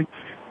day,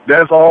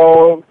 that's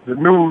all the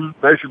news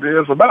basically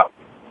is about.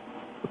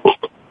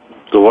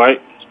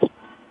 Dwight?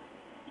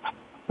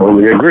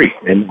 Totally agree.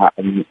 And like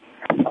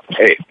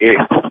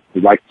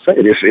I said,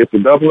 it's a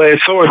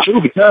double-edged sword,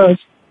 too, because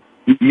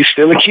you're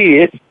still a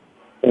kid.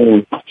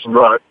 And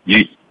right.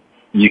 You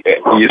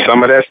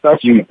some of that stuff,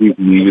 you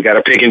got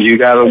to pick and you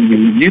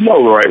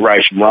know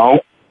right from wrong.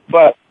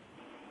 But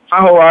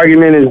my whole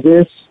argument is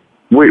this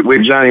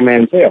with Johnny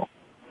Mantel.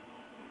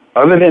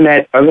 Other than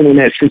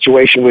that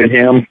situation with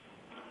him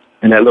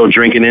and that little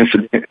drinking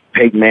incident,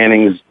 Peyton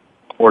Manning's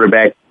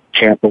quarterback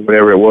camp or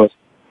whatever it was,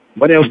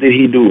 what else did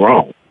he do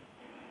wrong?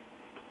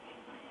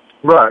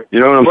 Right. You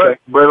know what I'm saying?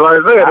 But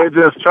like I said,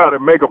 they just try to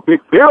make a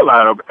big deal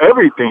out of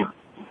everything.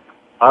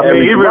 I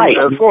mean, even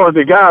as far as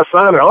the guys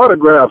signing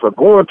autographs or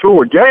going to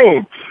a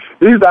game,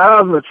 He's the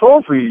Heisman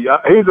Trophy.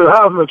 He's the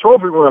Heisman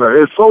Trophy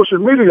winner. It's social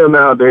media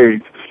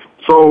nowadays.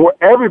 So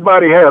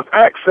everybody has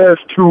access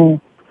to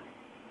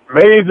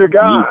major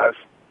guys.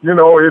 You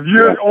know, if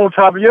you're on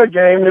top of your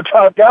game, the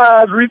top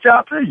guys reach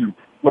out to you.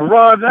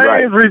 LeBron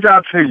James reach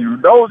out to you.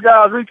 Those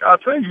guys reach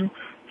out to you.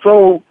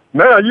 So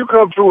now you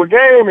come to a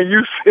game and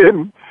you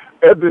sitting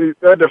at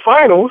the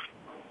finals.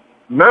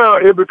 Now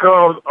it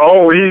becomes,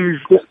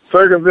 he's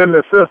circumventing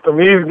the system.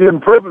 He's getting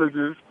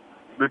privileges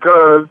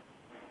because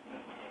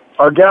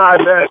a guy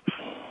that's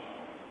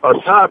a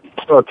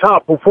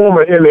top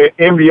performer in the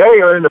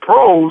NBA or in the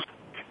pros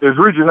is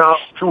reaching out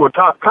to a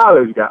top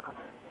college guy.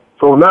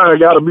 So now there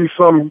got to be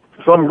some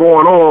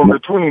going on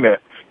between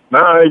that.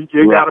 Now it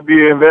got to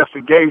be an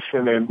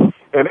investigation and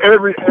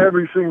every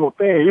single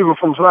thing, even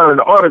from signing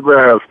the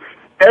autographs,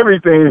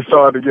 everything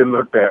started to get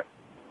looked at.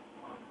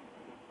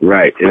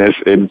 Right, and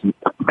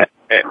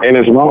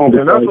it's wrong.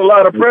 And that's a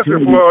lot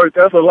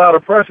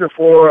of pressure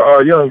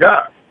for a young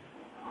guy.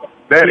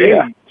 That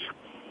age.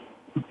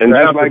 And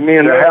that's like me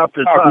and Love have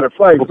to try to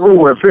fight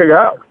through and figure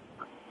out.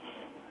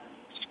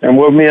 And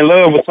what me and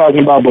Love was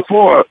talking about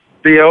before,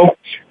 Theo,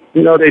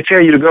 you know, they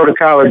tell you to go to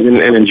college and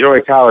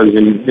enjoy college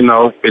and, you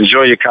know,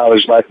 enjoy your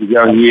college life, your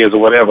young years or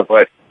whatever.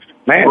 But,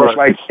 man,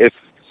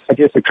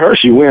 it's a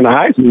curse. You win a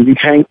Heisman, you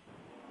can't,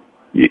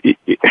 you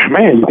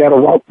got to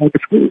walk on the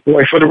school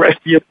boy for the rest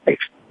of your life,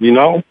 you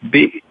know?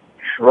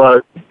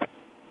 Right.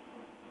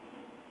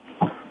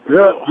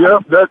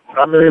 Yep,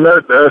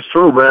 that's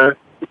true, man.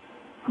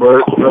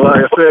 But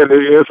like I said,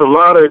 it's a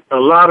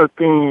lot of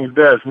things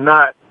that's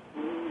not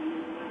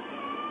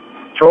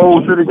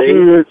told to the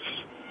kids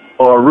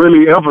or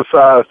really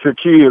emphasized to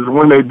kids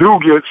when they do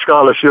get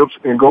scholarships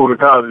and go to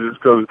colleges.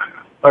 Because,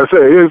 like I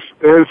said,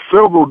 it's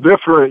several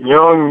different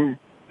young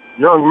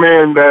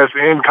men that's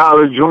in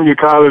college, junior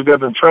college,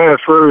 that have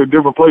transferred to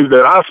different places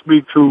that I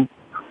speak to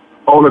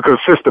on a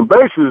consistent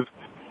basis,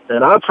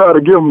 and I try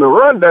to give them the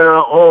rundown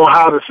on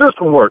how the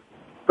system works.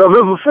 Because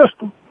it's a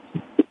system.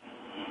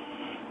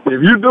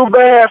 If you do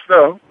bad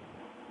stuff,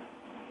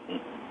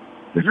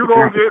 you're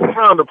going to get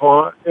frowned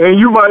upon, and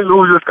you might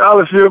lose your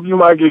scholarship, you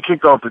might get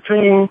kicked off the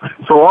team.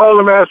 So all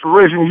them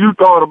aspirations you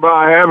thought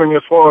about having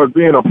as far as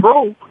being a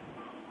pro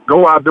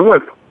go out the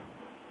window.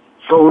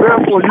 So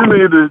therefore, you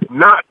need to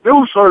not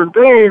do certain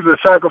things or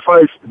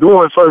sacrifice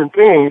doing certain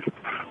things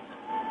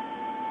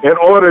in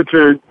order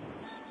to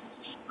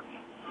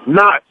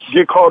not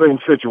get caught in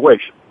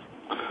situations.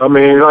 I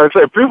mean, like I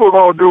said, people are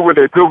going to do what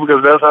they do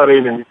because that's how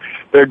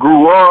they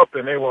grew up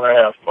and they want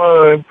to have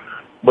fun.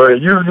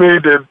 But you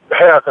need to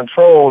have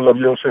control of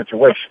your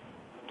situation.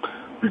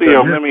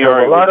 Theo, let me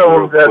argue. A lot of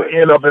them that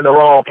end up in the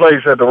wrong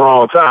place at the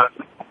wrong time.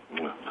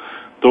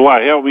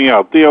 Dwight, help me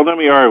out. Theo, let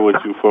me argue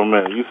with you for a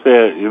minute. You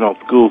said,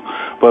 school.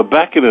 But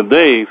back in the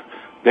days,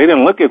 they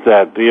didn't look at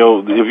that,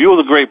 Theo. If you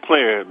was a great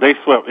player, they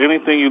swept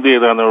anything you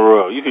did under the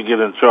rug. You could get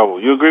in trouble.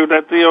 You agree with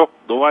that, Theo,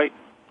 Dwight?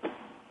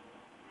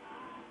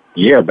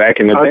 Yeah, back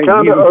in the day.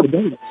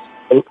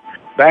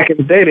 Back in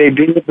the day, they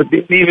did, but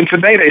even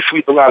today, they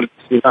sweep a lot of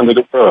things under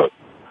the rug.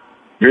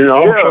 You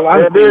know?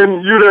 Yeah, and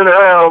then you didn't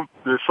have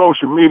the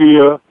social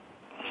media.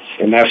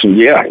 And that's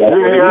you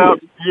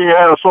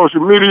have social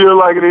media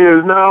like it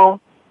is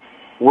now,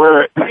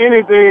 where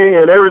anything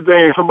and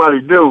everything somebody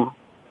do,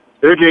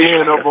 it can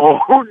end up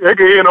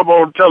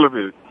on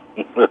television.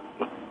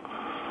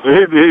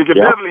 It can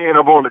definitely end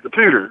up on the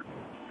computer.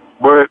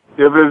 But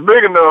if it's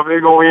big enough,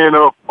 it's gonna end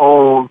up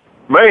on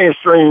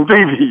mainstream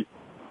TV.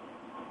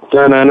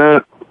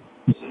 No.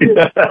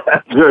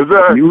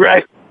 You're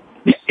right.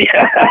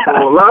 So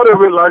a lot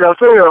of it, like I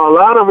said, a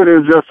lot of it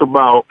is just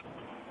about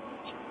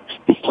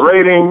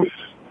ratings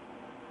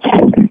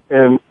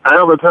and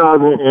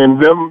advertising and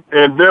them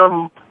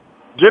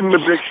getting the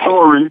big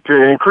story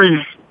to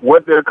increase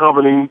what their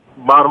company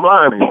bottom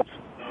line is.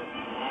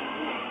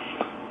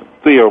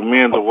 Theo,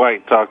 me and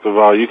Dwight talked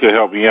about, you could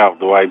help me out,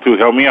 Dwight, too.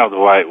 Help me out,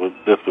 Dwight, with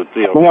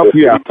Theo.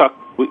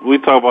 We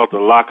talk about the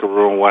locker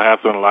room, what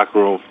happens in the locker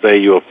room, say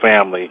you're a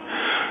family.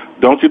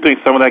 Don't you think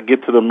some of that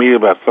get to the media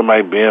about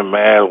somebody being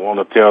mad, want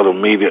to tell the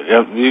media?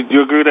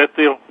 You agree with that,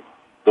 Theo?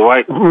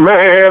 Dwight?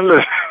 Man,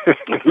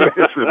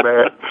 listen,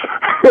 man.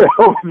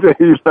 I'll tell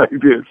you like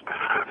this.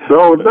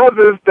 Don't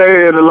nothing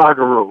stay in the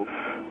locker room.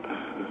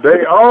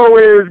 They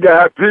always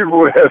got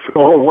people that's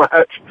on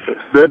watch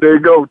that they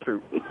go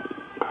to.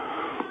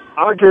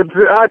 I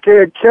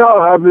can't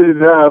count how many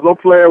times I'm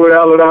playing with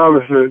Allen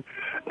Iverson,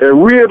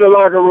 and we in the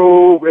locker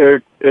room,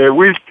 and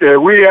we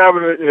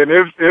having it, and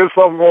if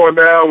something going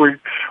down,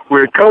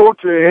 we're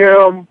coaching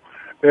him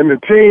and the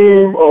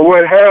team or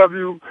what have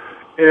you,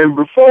 and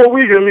before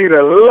we can leave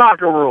the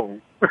locker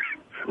room,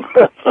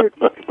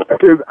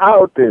 it's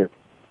out there.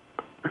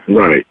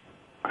 Right.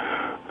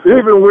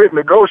 Even with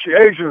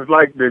negotiations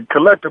like the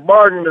collective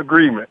bargaining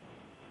agreement,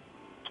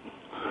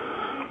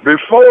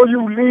 before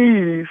you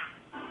leave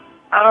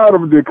out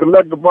of the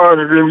collective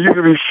bargaining agreement, you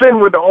can be sitting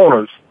with the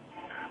owners.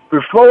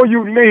 Before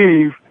you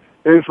leave,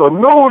 it's a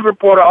news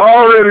reporter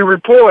already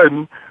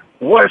reporting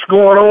what's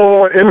going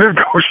on in the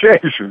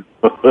negotiations.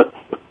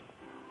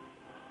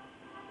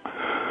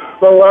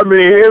 So, I mean,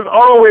 it's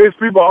always,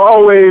 people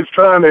always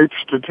trying to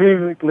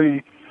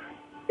strategically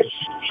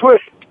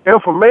put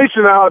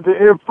information out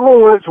to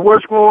influence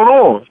what's going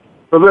on.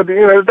 Because at the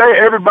end of the day,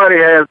 everybody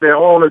has their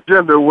own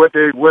agenda, what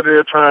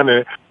they're trying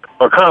to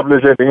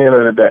accomplish at the end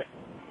of the day.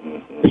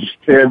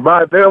 And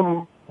by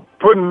them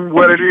putting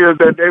what it is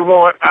that they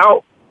want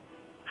out,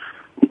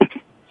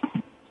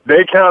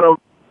 they kind of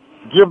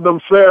give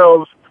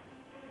themselves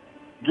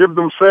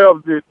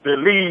the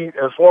lead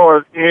as far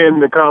as in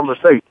the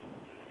conversation.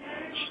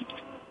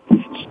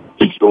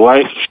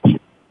 Dwight?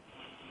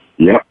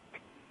 Yep.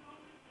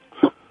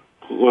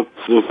 Well,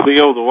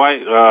 Theo,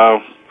 Dwight,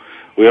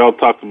 we all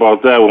talked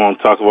about that. We won't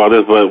talk about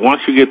this, but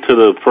once you get to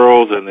the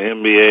pros and the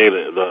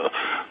NBA, the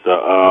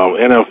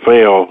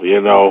NFL, you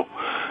know,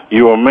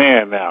 you're a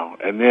man now.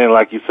 And then,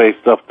 like you say,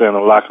 stuff there in the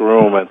locker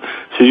room. And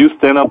should you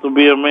stand up to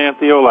be a man,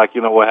 Theo? Like,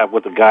 you know, what happened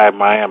with the guy in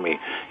Miami?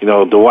 You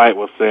know, Dwight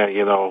was saying,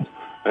 you know,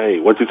 hey,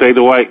 what'd you say,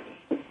 Dwight?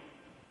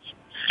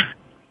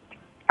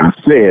 I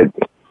said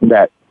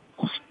that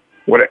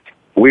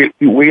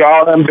we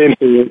all done been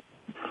through it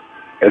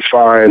as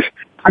far as,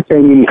 I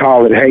can't even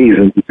call it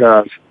hazing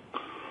because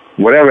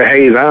whatever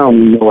haze, I don't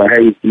even know what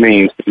haze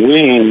means.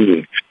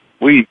 You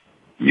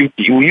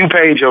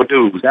paid your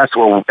dues. That's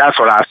what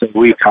I said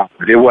we called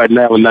it. It wasn't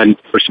never nothing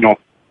personal.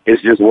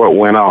 It's just what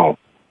went on.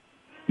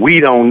 We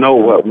don't know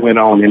what went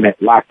on in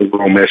that locker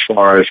room as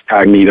far as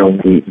Cognito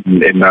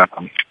and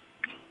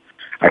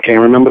I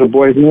can't remember the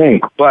boy's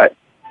name. But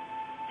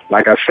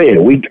like I said,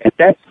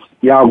 that's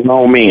y'all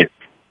grown men.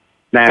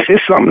 Now, if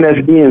it's something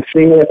that's being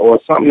said or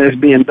something that's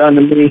being done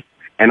to me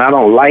and I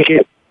don't like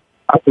it,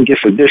 I think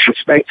it's a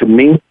disrespect to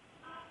me.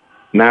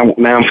 Now I'm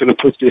going to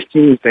put this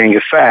team thing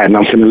aside and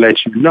I'm going to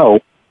let you know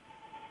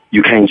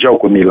you can't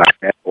joke with me like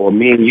that or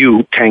me and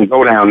you can't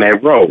go down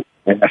that road.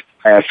 And that's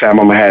the last time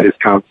I'm going to have this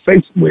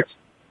conversation with.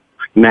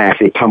 Now, if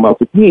they come up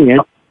again,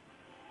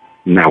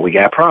 now we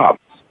got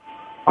problems.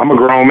 I'm a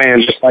grown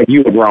man just like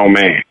you a grown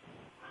man.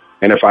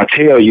 And if I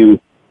tell you,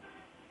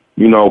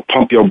 you know,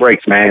 pump your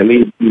brakes, man,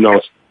 leave, you know,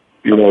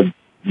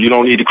 you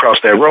don't need to cross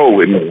that road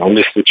with me on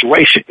this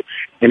situation.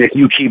 And if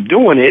you keep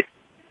doing it,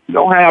 you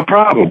don't have a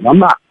problem. I'm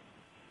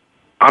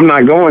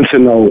not going to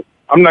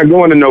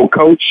no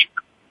coach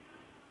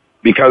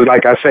because,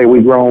 like I say,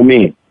 we grown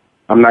men.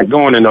 I'm not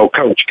going to no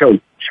coach.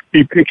 Coach,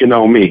 keep picking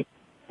on me.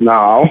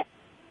 No,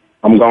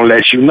 I'm going to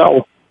let you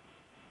know.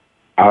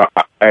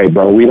 Hey,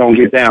 bro, we don't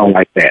get down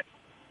like that.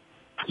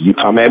 You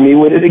come at me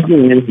with it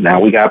again, now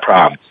we got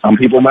problems. Some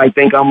people might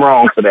think I'm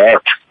wrong for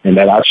that and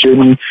that I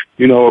shouldn't,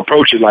 you know,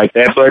 approach it like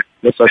that, but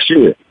yes, I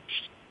should.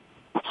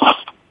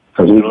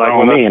 Because we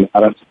grown men.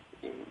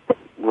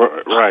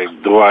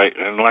 Right, Dwight.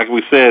 And like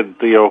we said,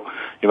 Theo,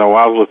 you know,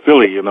 I was with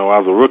Philly, you know, I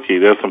was a rookie.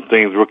 There's some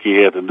things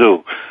rookie had to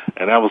do.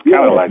 And that was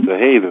kind of like the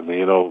hazing,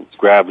 you know,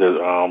 grab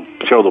the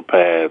shoulder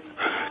pads,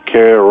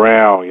 carry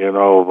around, you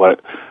know.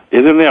 But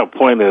isn't there a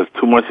point that's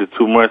too much is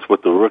too much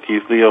with the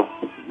rookies, Theo?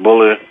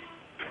 Bullying?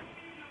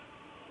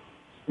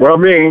 Well, I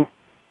mean,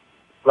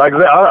 like I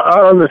said,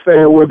 I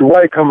understand where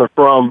Dwight coming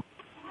from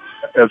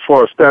as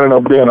far as standing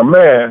up being a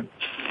man.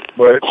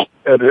 But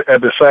at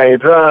the same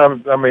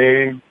time, I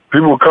mean,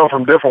 people come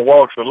from different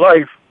walks of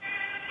life,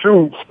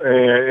 too,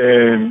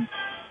 and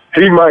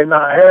he might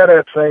not have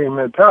that same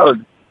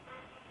mentality.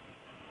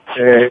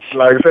 And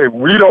like I say,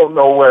 we don't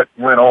know what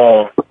went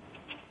on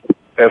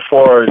as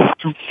far as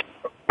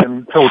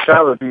in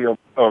totality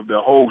of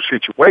the whole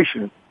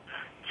situation.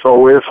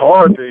 So it's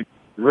hard to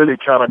really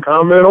kind of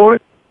comment on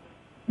it.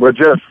 But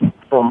just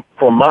from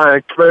my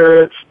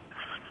experience,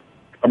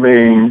 I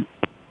mean,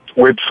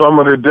 with some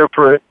of the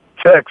different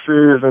texts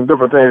and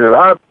different things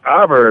that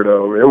I've heard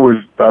of, it was,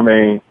 I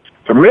mean,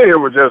 to me, it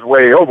was just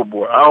way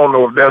overboard. I don't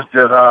know if that's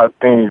just how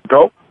things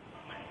go,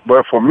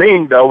 but for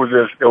me, it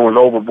was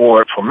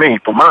overboard for me,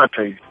 for my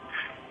taste.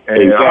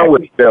 And exactly. I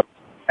would step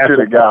to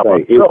the guy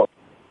myself,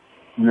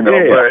 you know,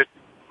 yeah.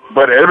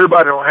 But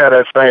everybody don't have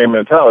that same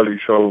mentality,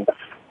 so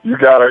you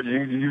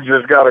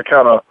just gotta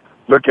kind of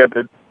look at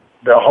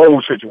the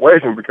whole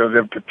situation, because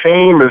if the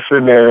team is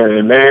sitting there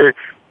and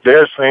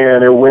they're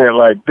saying it went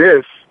like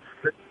this,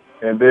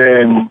 and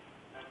then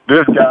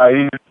this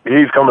guy,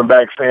 he's coming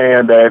back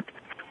saying that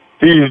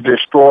he's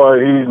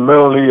destroyed, he's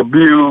mentally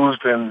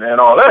abused and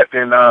all that,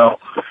 then now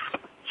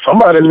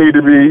somebody need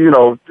to be, you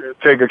know,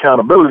 take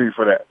accountability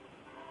for that.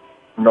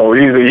 You know,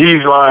 either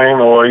he's lying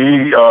or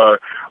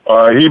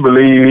he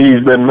believes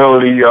he's been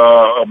mentally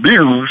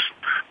abused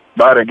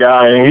by the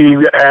guy, and he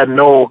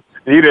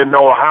didn't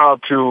know how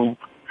to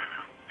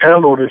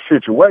handle this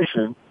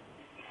situation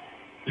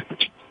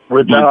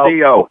without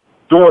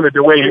doing it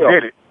the way he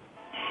did it.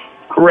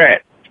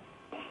 Red,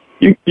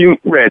 you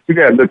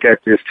gotta look at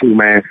this too,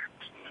 man.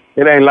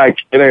 It ain't like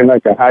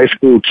a high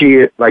school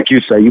kid, like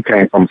you say, you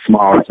came from a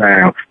small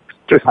town,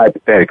 just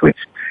hypothetically.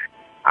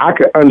 I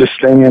could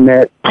understand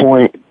that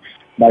point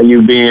by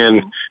you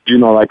being, you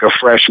know, like a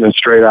freshman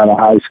straight out of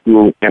high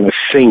school and a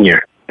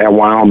senior at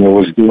Wyoming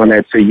was doing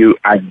that to you.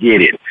 I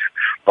get it.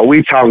 But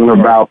we talking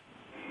about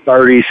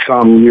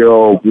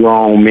 30-some-year-old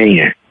grown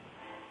men.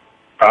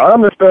 I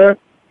understand.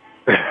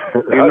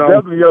 I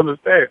definitely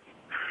understand.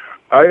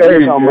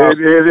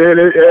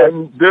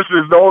 And this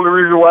is the only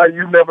reason why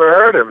you never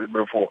heard of it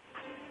before.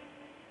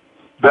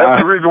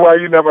 That's the reason why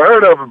you never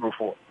heard of it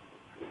before.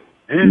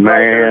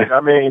 Man.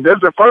 I mean, this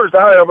is the first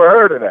I ever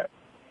heard of that.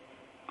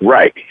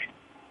 Right.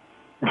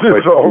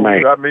 So,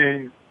 I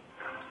mean,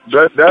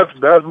 that's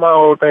my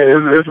whole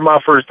thing. This is my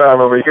first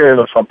time ever hearing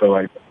of something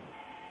like that.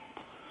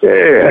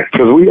 Yeah,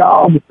 because we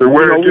all got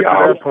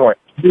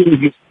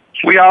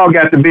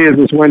the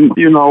business when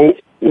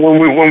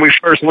when we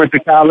first went to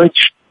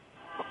college.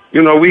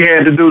 You know, we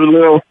had to do the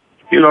little,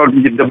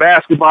 the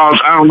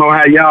basketballs. I don't know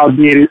how y'all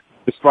did it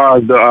as far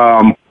as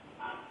the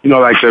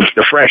like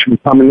the freshmen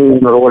coming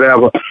in or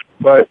whatever.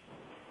 But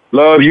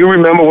Love, you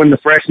remember when the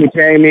freshmen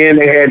came in,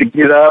 they had to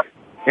get up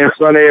in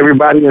front of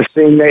everybody and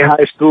sing their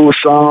high school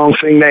song,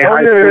 sing their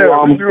high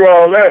school do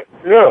all that.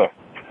 Yeah.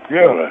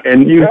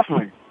 And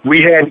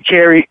we had to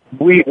carry.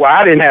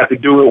 I didn't have to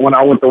do it when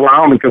I went to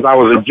Wyoming because I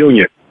was a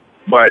junior,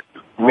 but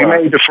we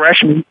made the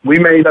freshman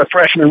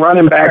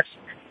running backs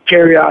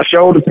carry our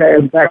shoulder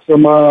pads back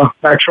from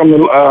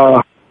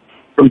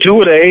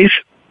 2-a-days.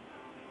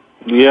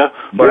 Yeah,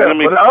 but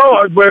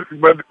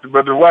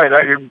Dwight,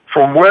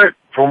 from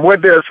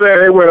what they're saying,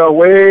 they went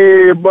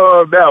way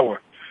above that one.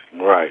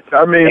 Right.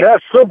 I mean,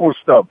 that's simple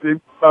stuff.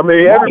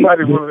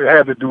 Everybody really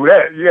had to do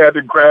that. You had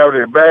to grab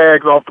their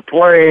bags off the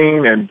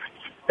plane and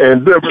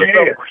different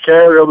stuff,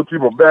 carry other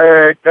people's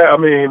bags. I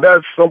mean,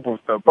 that's simple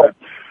stuff. But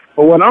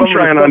what I'm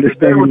trying to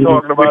understand, they were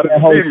talking about in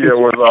the media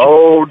was a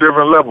whole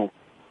different level.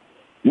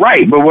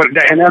 Right, but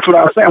and that's what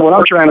I was saying. What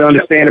I'm trying to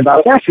understand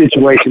about that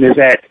situation is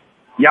that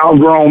y'all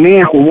grown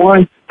men for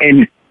one,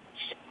 and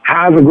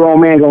how's a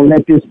grown man gonna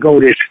let this go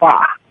this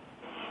far?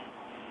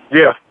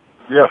 Yeah.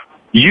 Let's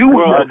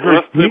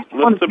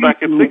sit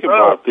back and think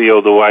about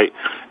Theo Dwight.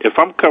 If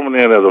I'm coming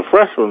in as a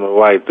freshman,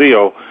 Dwight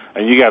Theo,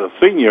 and you got a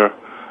senior,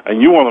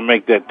 and you want to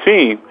make that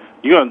team,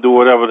 you're gonna do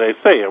whatever they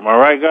say. Am I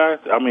right, guys?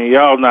 I mean,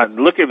 y'all not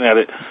looking at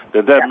it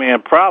that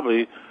man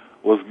probably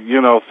was,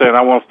 saying,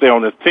 I want to stay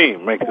on this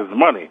team, make this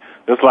money.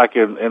 Just like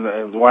in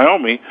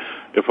Wyoming,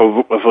 if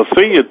a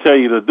senior tell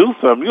you to do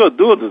something, you'll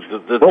do it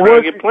to try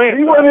to get playing.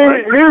 He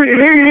wasn't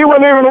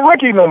even a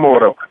rookie no more,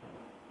 though.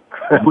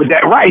 With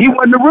that right, he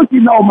wasn't a rookie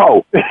no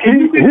more.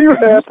 he was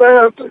past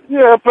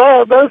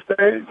that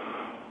stage.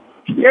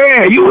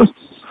 Yeah, you was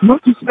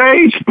rookie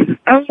stage.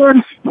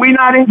 And we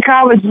not in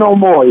college no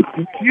more.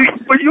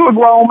 You a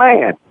grown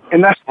man,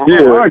 and that's what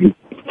I'm arguing.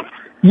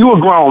 You a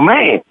grown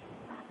man.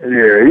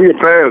 Yeah, he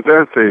passed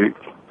that stage.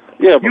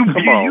 Yeah, but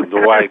come on,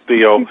 Dwight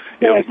Theo.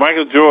 If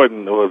Michael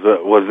Jordan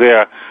was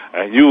there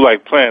and you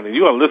like playing, and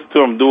you gonna listen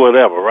to him do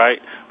whatever, right?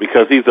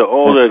 Because he's an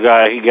older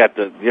guy, he got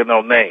the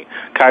name.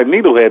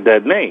 Cognito had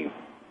that name.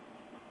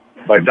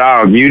 But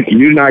dog,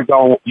 you're not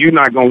gonna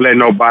let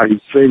nobody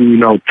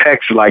send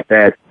text like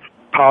that,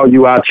 call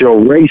you out your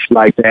race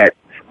like that.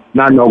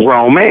 Not no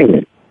grown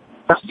man.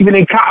 Even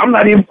in college, I'm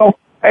not even.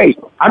 Hey,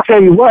 I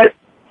tell you what.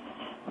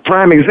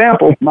 Prime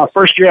example. My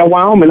first year at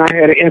Wyoming, I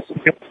had an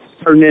incident with a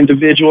certain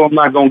individual. I'm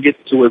not gonna get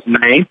to his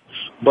name,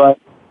 but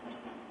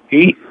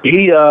he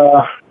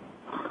had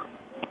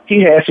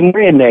some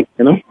redneck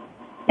in him.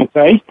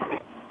 Okay,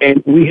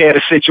 and we had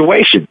a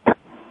situation,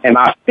 and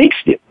I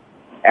fixed it.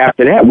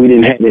 After that, we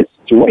didn't have that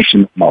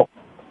situation no more.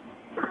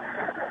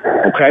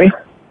 Okay,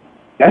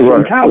 that's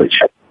in college.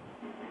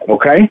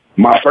 Okay,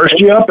 my first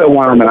year up at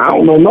Wyoming, I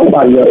don't know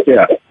nobody up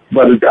there.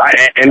 But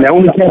the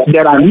only cats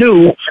that I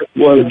knew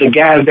was the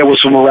guys that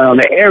was from around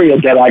the area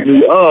that I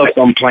knew of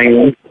from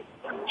playing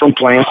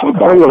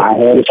football. I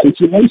had a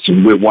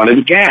situation with one of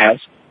the guys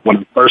when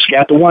I first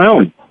got to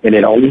Wyoming, and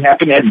it only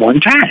happened at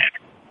one time.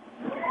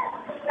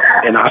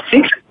 And I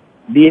fixed it,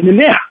 being in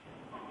there.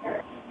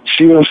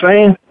 See what I'm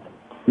saying?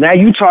 Now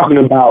you talking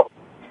about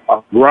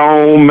a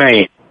grown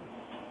man.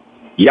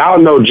 Y'all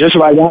know just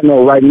like I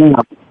know right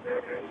now.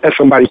 Let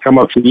somebody come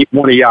up to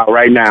one of y'all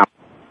right now.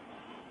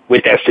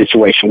 With that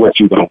situation, what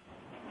you gonna?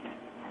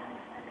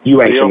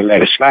 You ain't gonna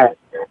let it slide.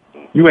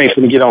 You ain't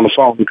gonna get on the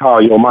phone and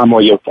call your mom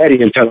or your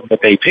daddy and tell them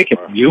that they picking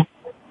from you.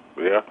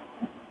 Yeah.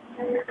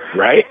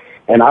 Right.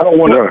 And I don't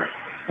want to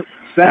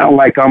sound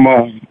like I'm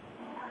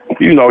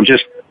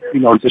just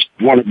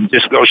want to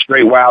just go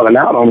straight wild and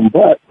out on them,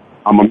 but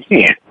I'm a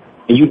man,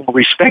 and you don't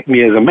respect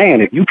me as a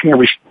man. If you can't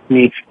respect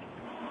me,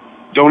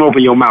 don't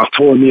open your mouth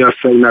toward me or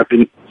say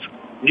nothing.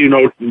 Just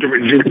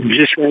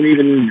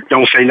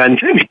don't say nothing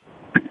to me.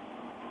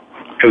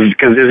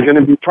 Because there's going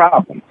to be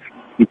problems.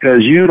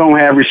 Because you don't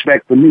have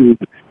respect for me,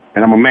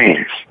 and I'm a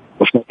man.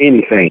 For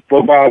anything.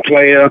 Football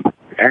player,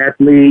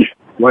 athlete,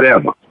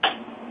 whatever.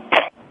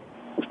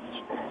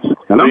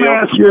 And I'm going to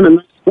ask you in a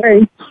nice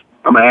way.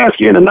 I'm going to ask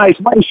you in a nice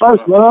way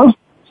first, love.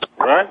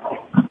 Right.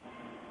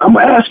 I'm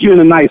going to ask you in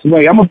a nice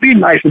way. I'm going to be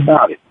nice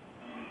about it.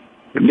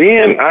 And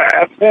then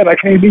I said I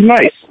can't be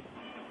nice.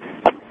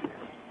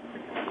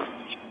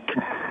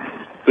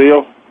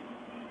 Theo?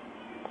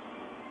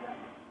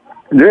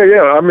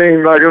 Yeah. I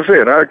mean, like I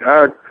said,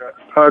 I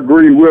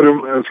agree with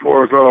him as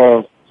far as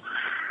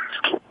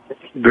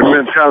the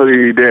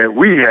mentality that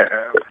we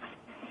have.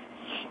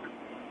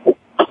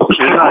 It's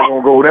not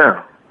gonna go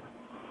down.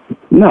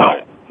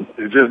 No.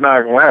 It's just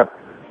not going to happen.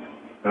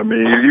 I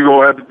mean, you're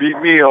going to have to beat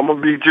me, I'm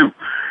going to beat you.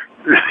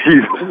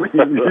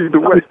 Either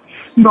way.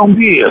 No,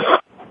 yeah.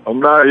 I'm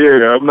not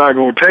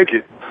going to take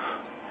it.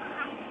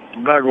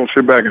 I'm not going to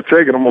sit back and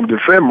take it. I'm going to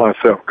defend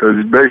myself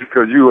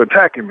because you're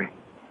attacking me.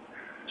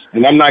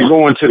 And I'm not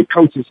going to the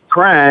coaches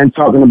crying,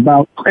 talking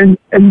about, and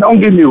don't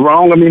get me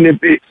wrong. I mean, and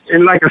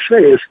like I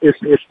said,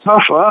 it's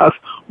tough for us.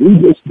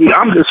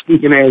 I'm just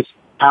speaking as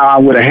how I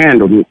would have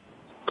handled it,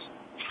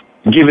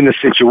 given the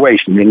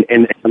situation.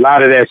 And a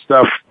lot of that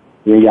stuff,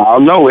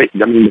 y'all know it.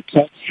 I mean, the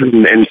text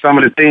and some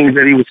of the things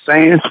that he was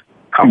saying,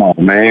 come on,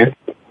 man.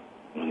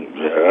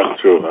 Yeah,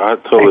 that's true. I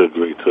totally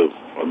agree, too.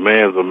 A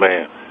man's a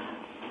man.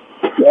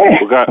 Yeah.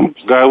 Well, guys,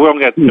 we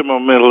only got 10 more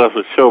minutes left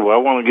of the show, but I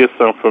want to get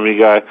something from you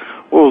guys.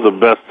 What was the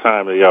best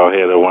time that y'all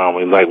had at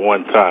Wyoming? Like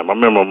one time. I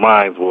remember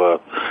mine was,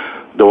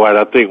 Dwight,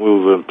 I think we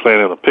was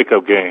playing in a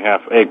pickup game,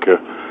 half acre,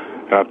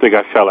 and I think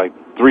I shot like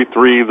 3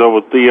 threes over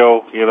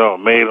Theo,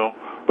 made them.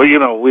 But,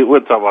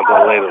 we'll talk about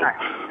that later.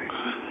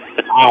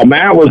 Oh,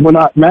 man, was when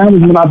I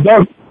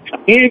dunked.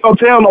 He ain't gonna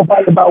tell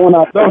nobody about when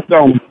I dunked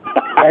on him.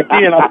 Back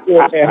then, I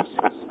still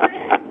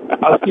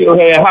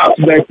had house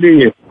back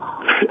then.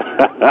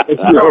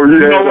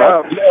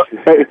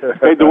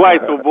 Hey,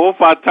 Dwight, so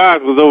both our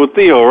times was over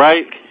Theo,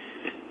 right?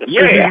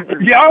 Yeah.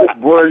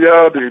 Boy,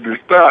 y'all need to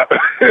stop.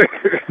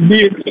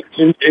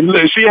 and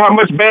look, see how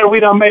much better we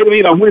done made him.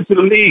 He done went to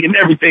the league and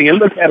everything, and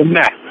look at him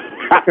now.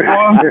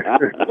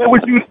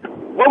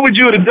 What would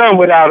you have done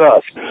without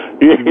us?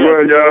 Yeah.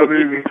 Boy, y'all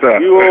need to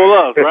stop. You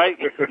owe us, right?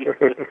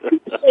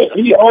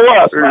 You owe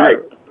us, right?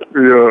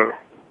 Yeah.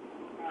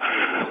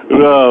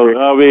 No,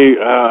 I mean,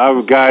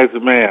 guys,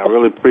 man, I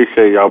really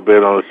appreciate y'all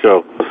being on the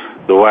show.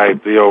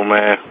 Dwight, Theo,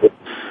 man.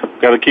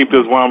 Got to keep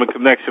this Wyoming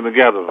connection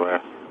together,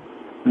 man.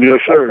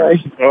 Yes, sir.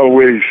 Okay.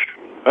 Always.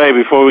 Hey,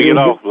 before we get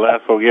off,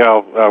 last for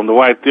y'all,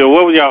 Dwight, Theo,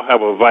 what would y'all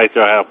have advice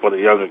y'all have for the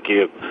younger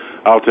kids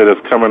out there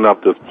that's coming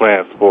up that's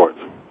playing sports?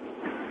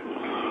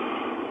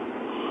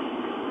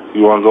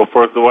 You want to go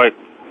first, Dwight?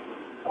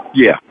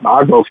 Yeah,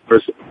 I'll go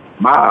first.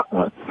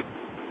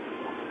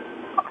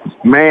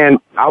 Man,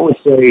 I would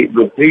say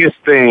the biggest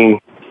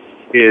thing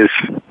is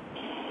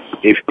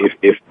if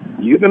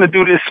you're gonna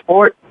do this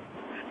sport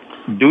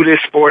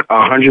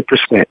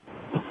 100%.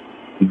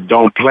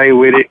 Don't play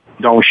with it.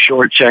 Don't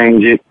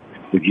shortchange it.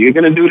 If you're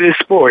gonna do this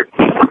sport,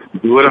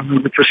 do it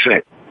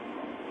 100%.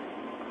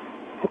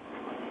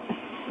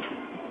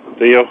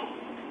 Theo?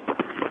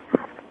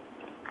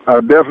 I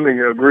definitely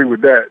agree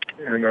with that.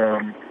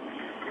 And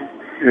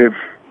if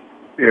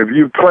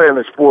you play in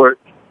the sport,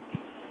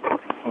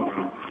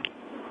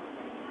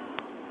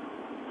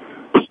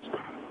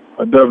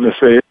 I definitely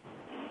say it.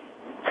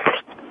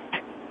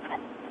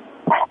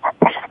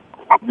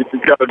 You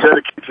got to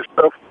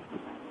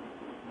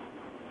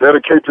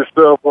dedicate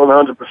yourself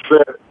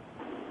 100%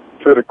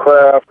 to the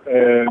craft,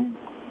 and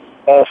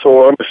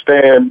also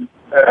understand,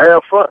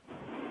 have fun.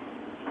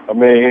 I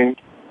mean,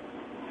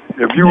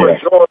 if you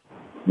enjoy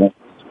it,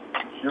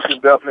 you can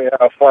definitely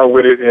have fun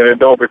with it, and it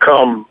don't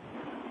become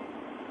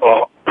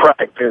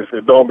practice.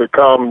 It don't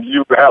become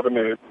you having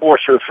to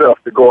force yourself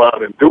to go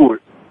out and do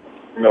it.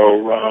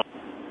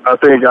 I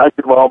think I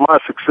give all my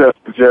success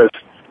to just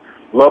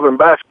loving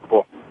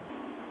basketball,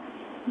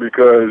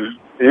 because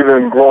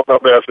even growing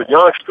up as a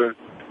youngster,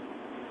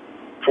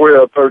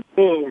 12,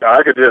 13,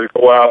 I could just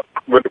go out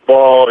with the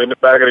ball in the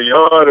back of the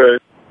yard or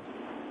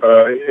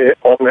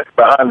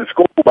behind the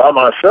school by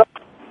myself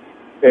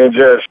and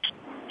just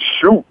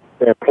shoot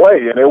and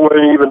play. And there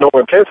wasn't even no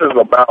intentions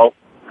about,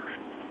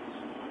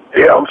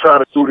 I'm trying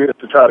to do this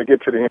to try to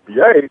get to the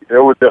NBA. It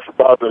was just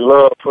about the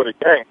love for the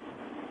game.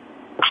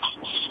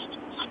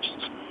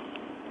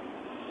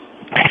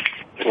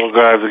 Well,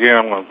 guys, again,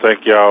 I want to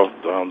thank y'all,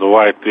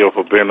 Dwight, Theo,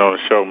 for being on the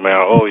show, man.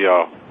 I owe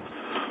y'all.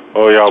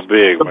 Oh, y'all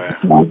big, man.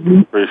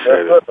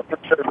 Appreciate it.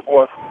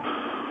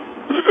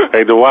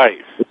 Hey,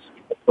 Dwight.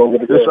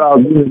 It's all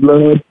good,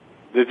 love.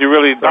 Did you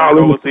really dunk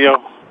over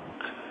Theo?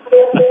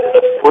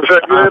 What's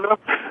that good enough?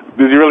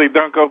 Did you really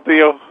dunk on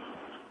Theo?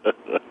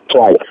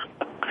 Twice.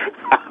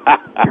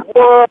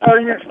 Boy,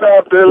 you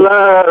stopped the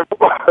line.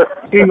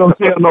 He ain't gonna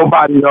tell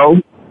nobody, though.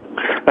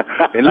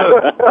 And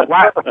look,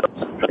 why I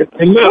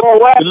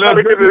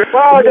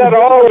gotta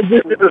always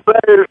give me the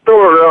same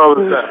story all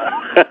the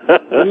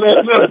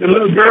time. Look, the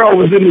little girl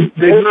was in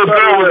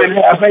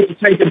half acre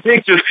taking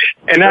pictures,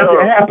 and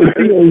after it happened,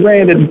 Theo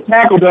ran and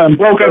tackled her and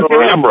broke her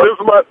camera.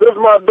 This is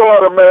my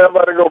daughter, man. I'm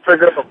about to go pick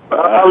her up.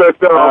 I'll let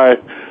y'all. All right.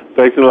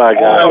 Thanks a lot,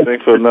 guys.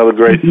 Thanks for another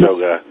great show,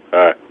 guys. All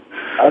right.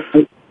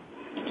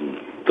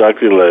 Talk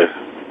to you later.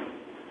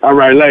 All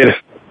right, later.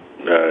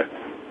 All right.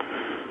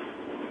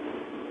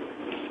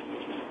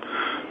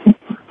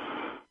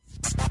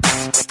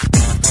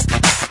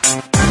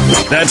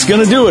 That's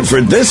going to do it for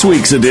this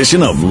week's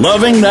edition of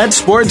Loving That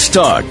Sports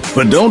Talk.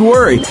 But don't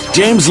worry,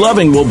 James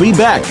Loving will be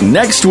back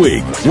next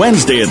week,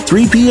 Wednesday at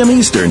 3 p.m.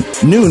 Eastern,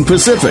 noon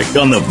Pacific,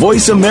 on the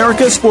Voice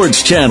America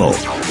Sports Channel.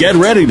 Get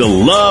ready to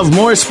love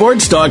more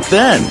sports talk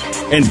then.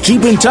 And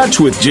keep in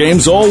touch with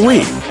James all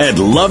week at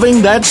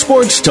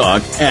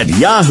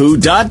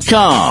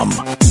lovingthatsportstalk@yahoo.com.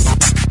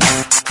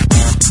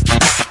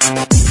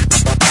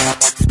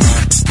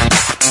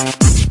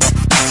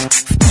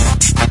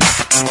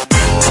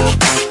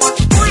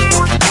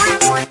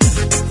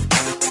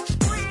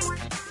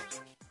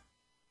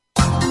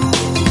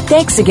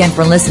 Thanks again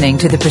for listening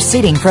to the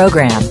preceding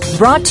program,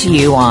 brought to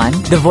you on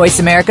the Voice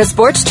America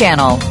Sports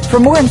Channel. For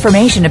more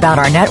information about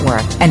our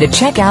network and to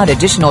check out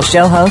additional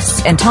show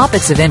hosts and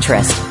topics of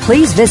interest,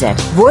 please visit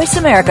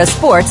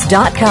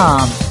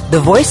voiceamericasports.com. The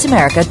Voice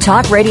America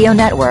Talk Radio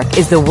Network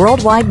is the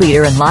worldwide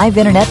leader in live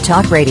Internet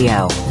talk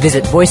radio.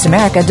 Visit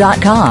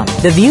voiceamerica.com.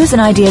 The views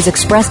and ideas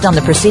expressed on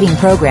the preceding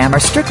program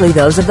are strictly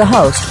those of the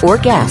host or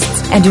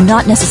guests and do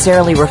not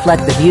necessarily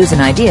reflect the views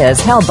and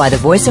ideas held by the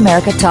Voice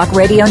America Talk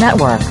Radio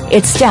Network,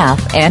 its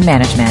staff, and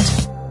management.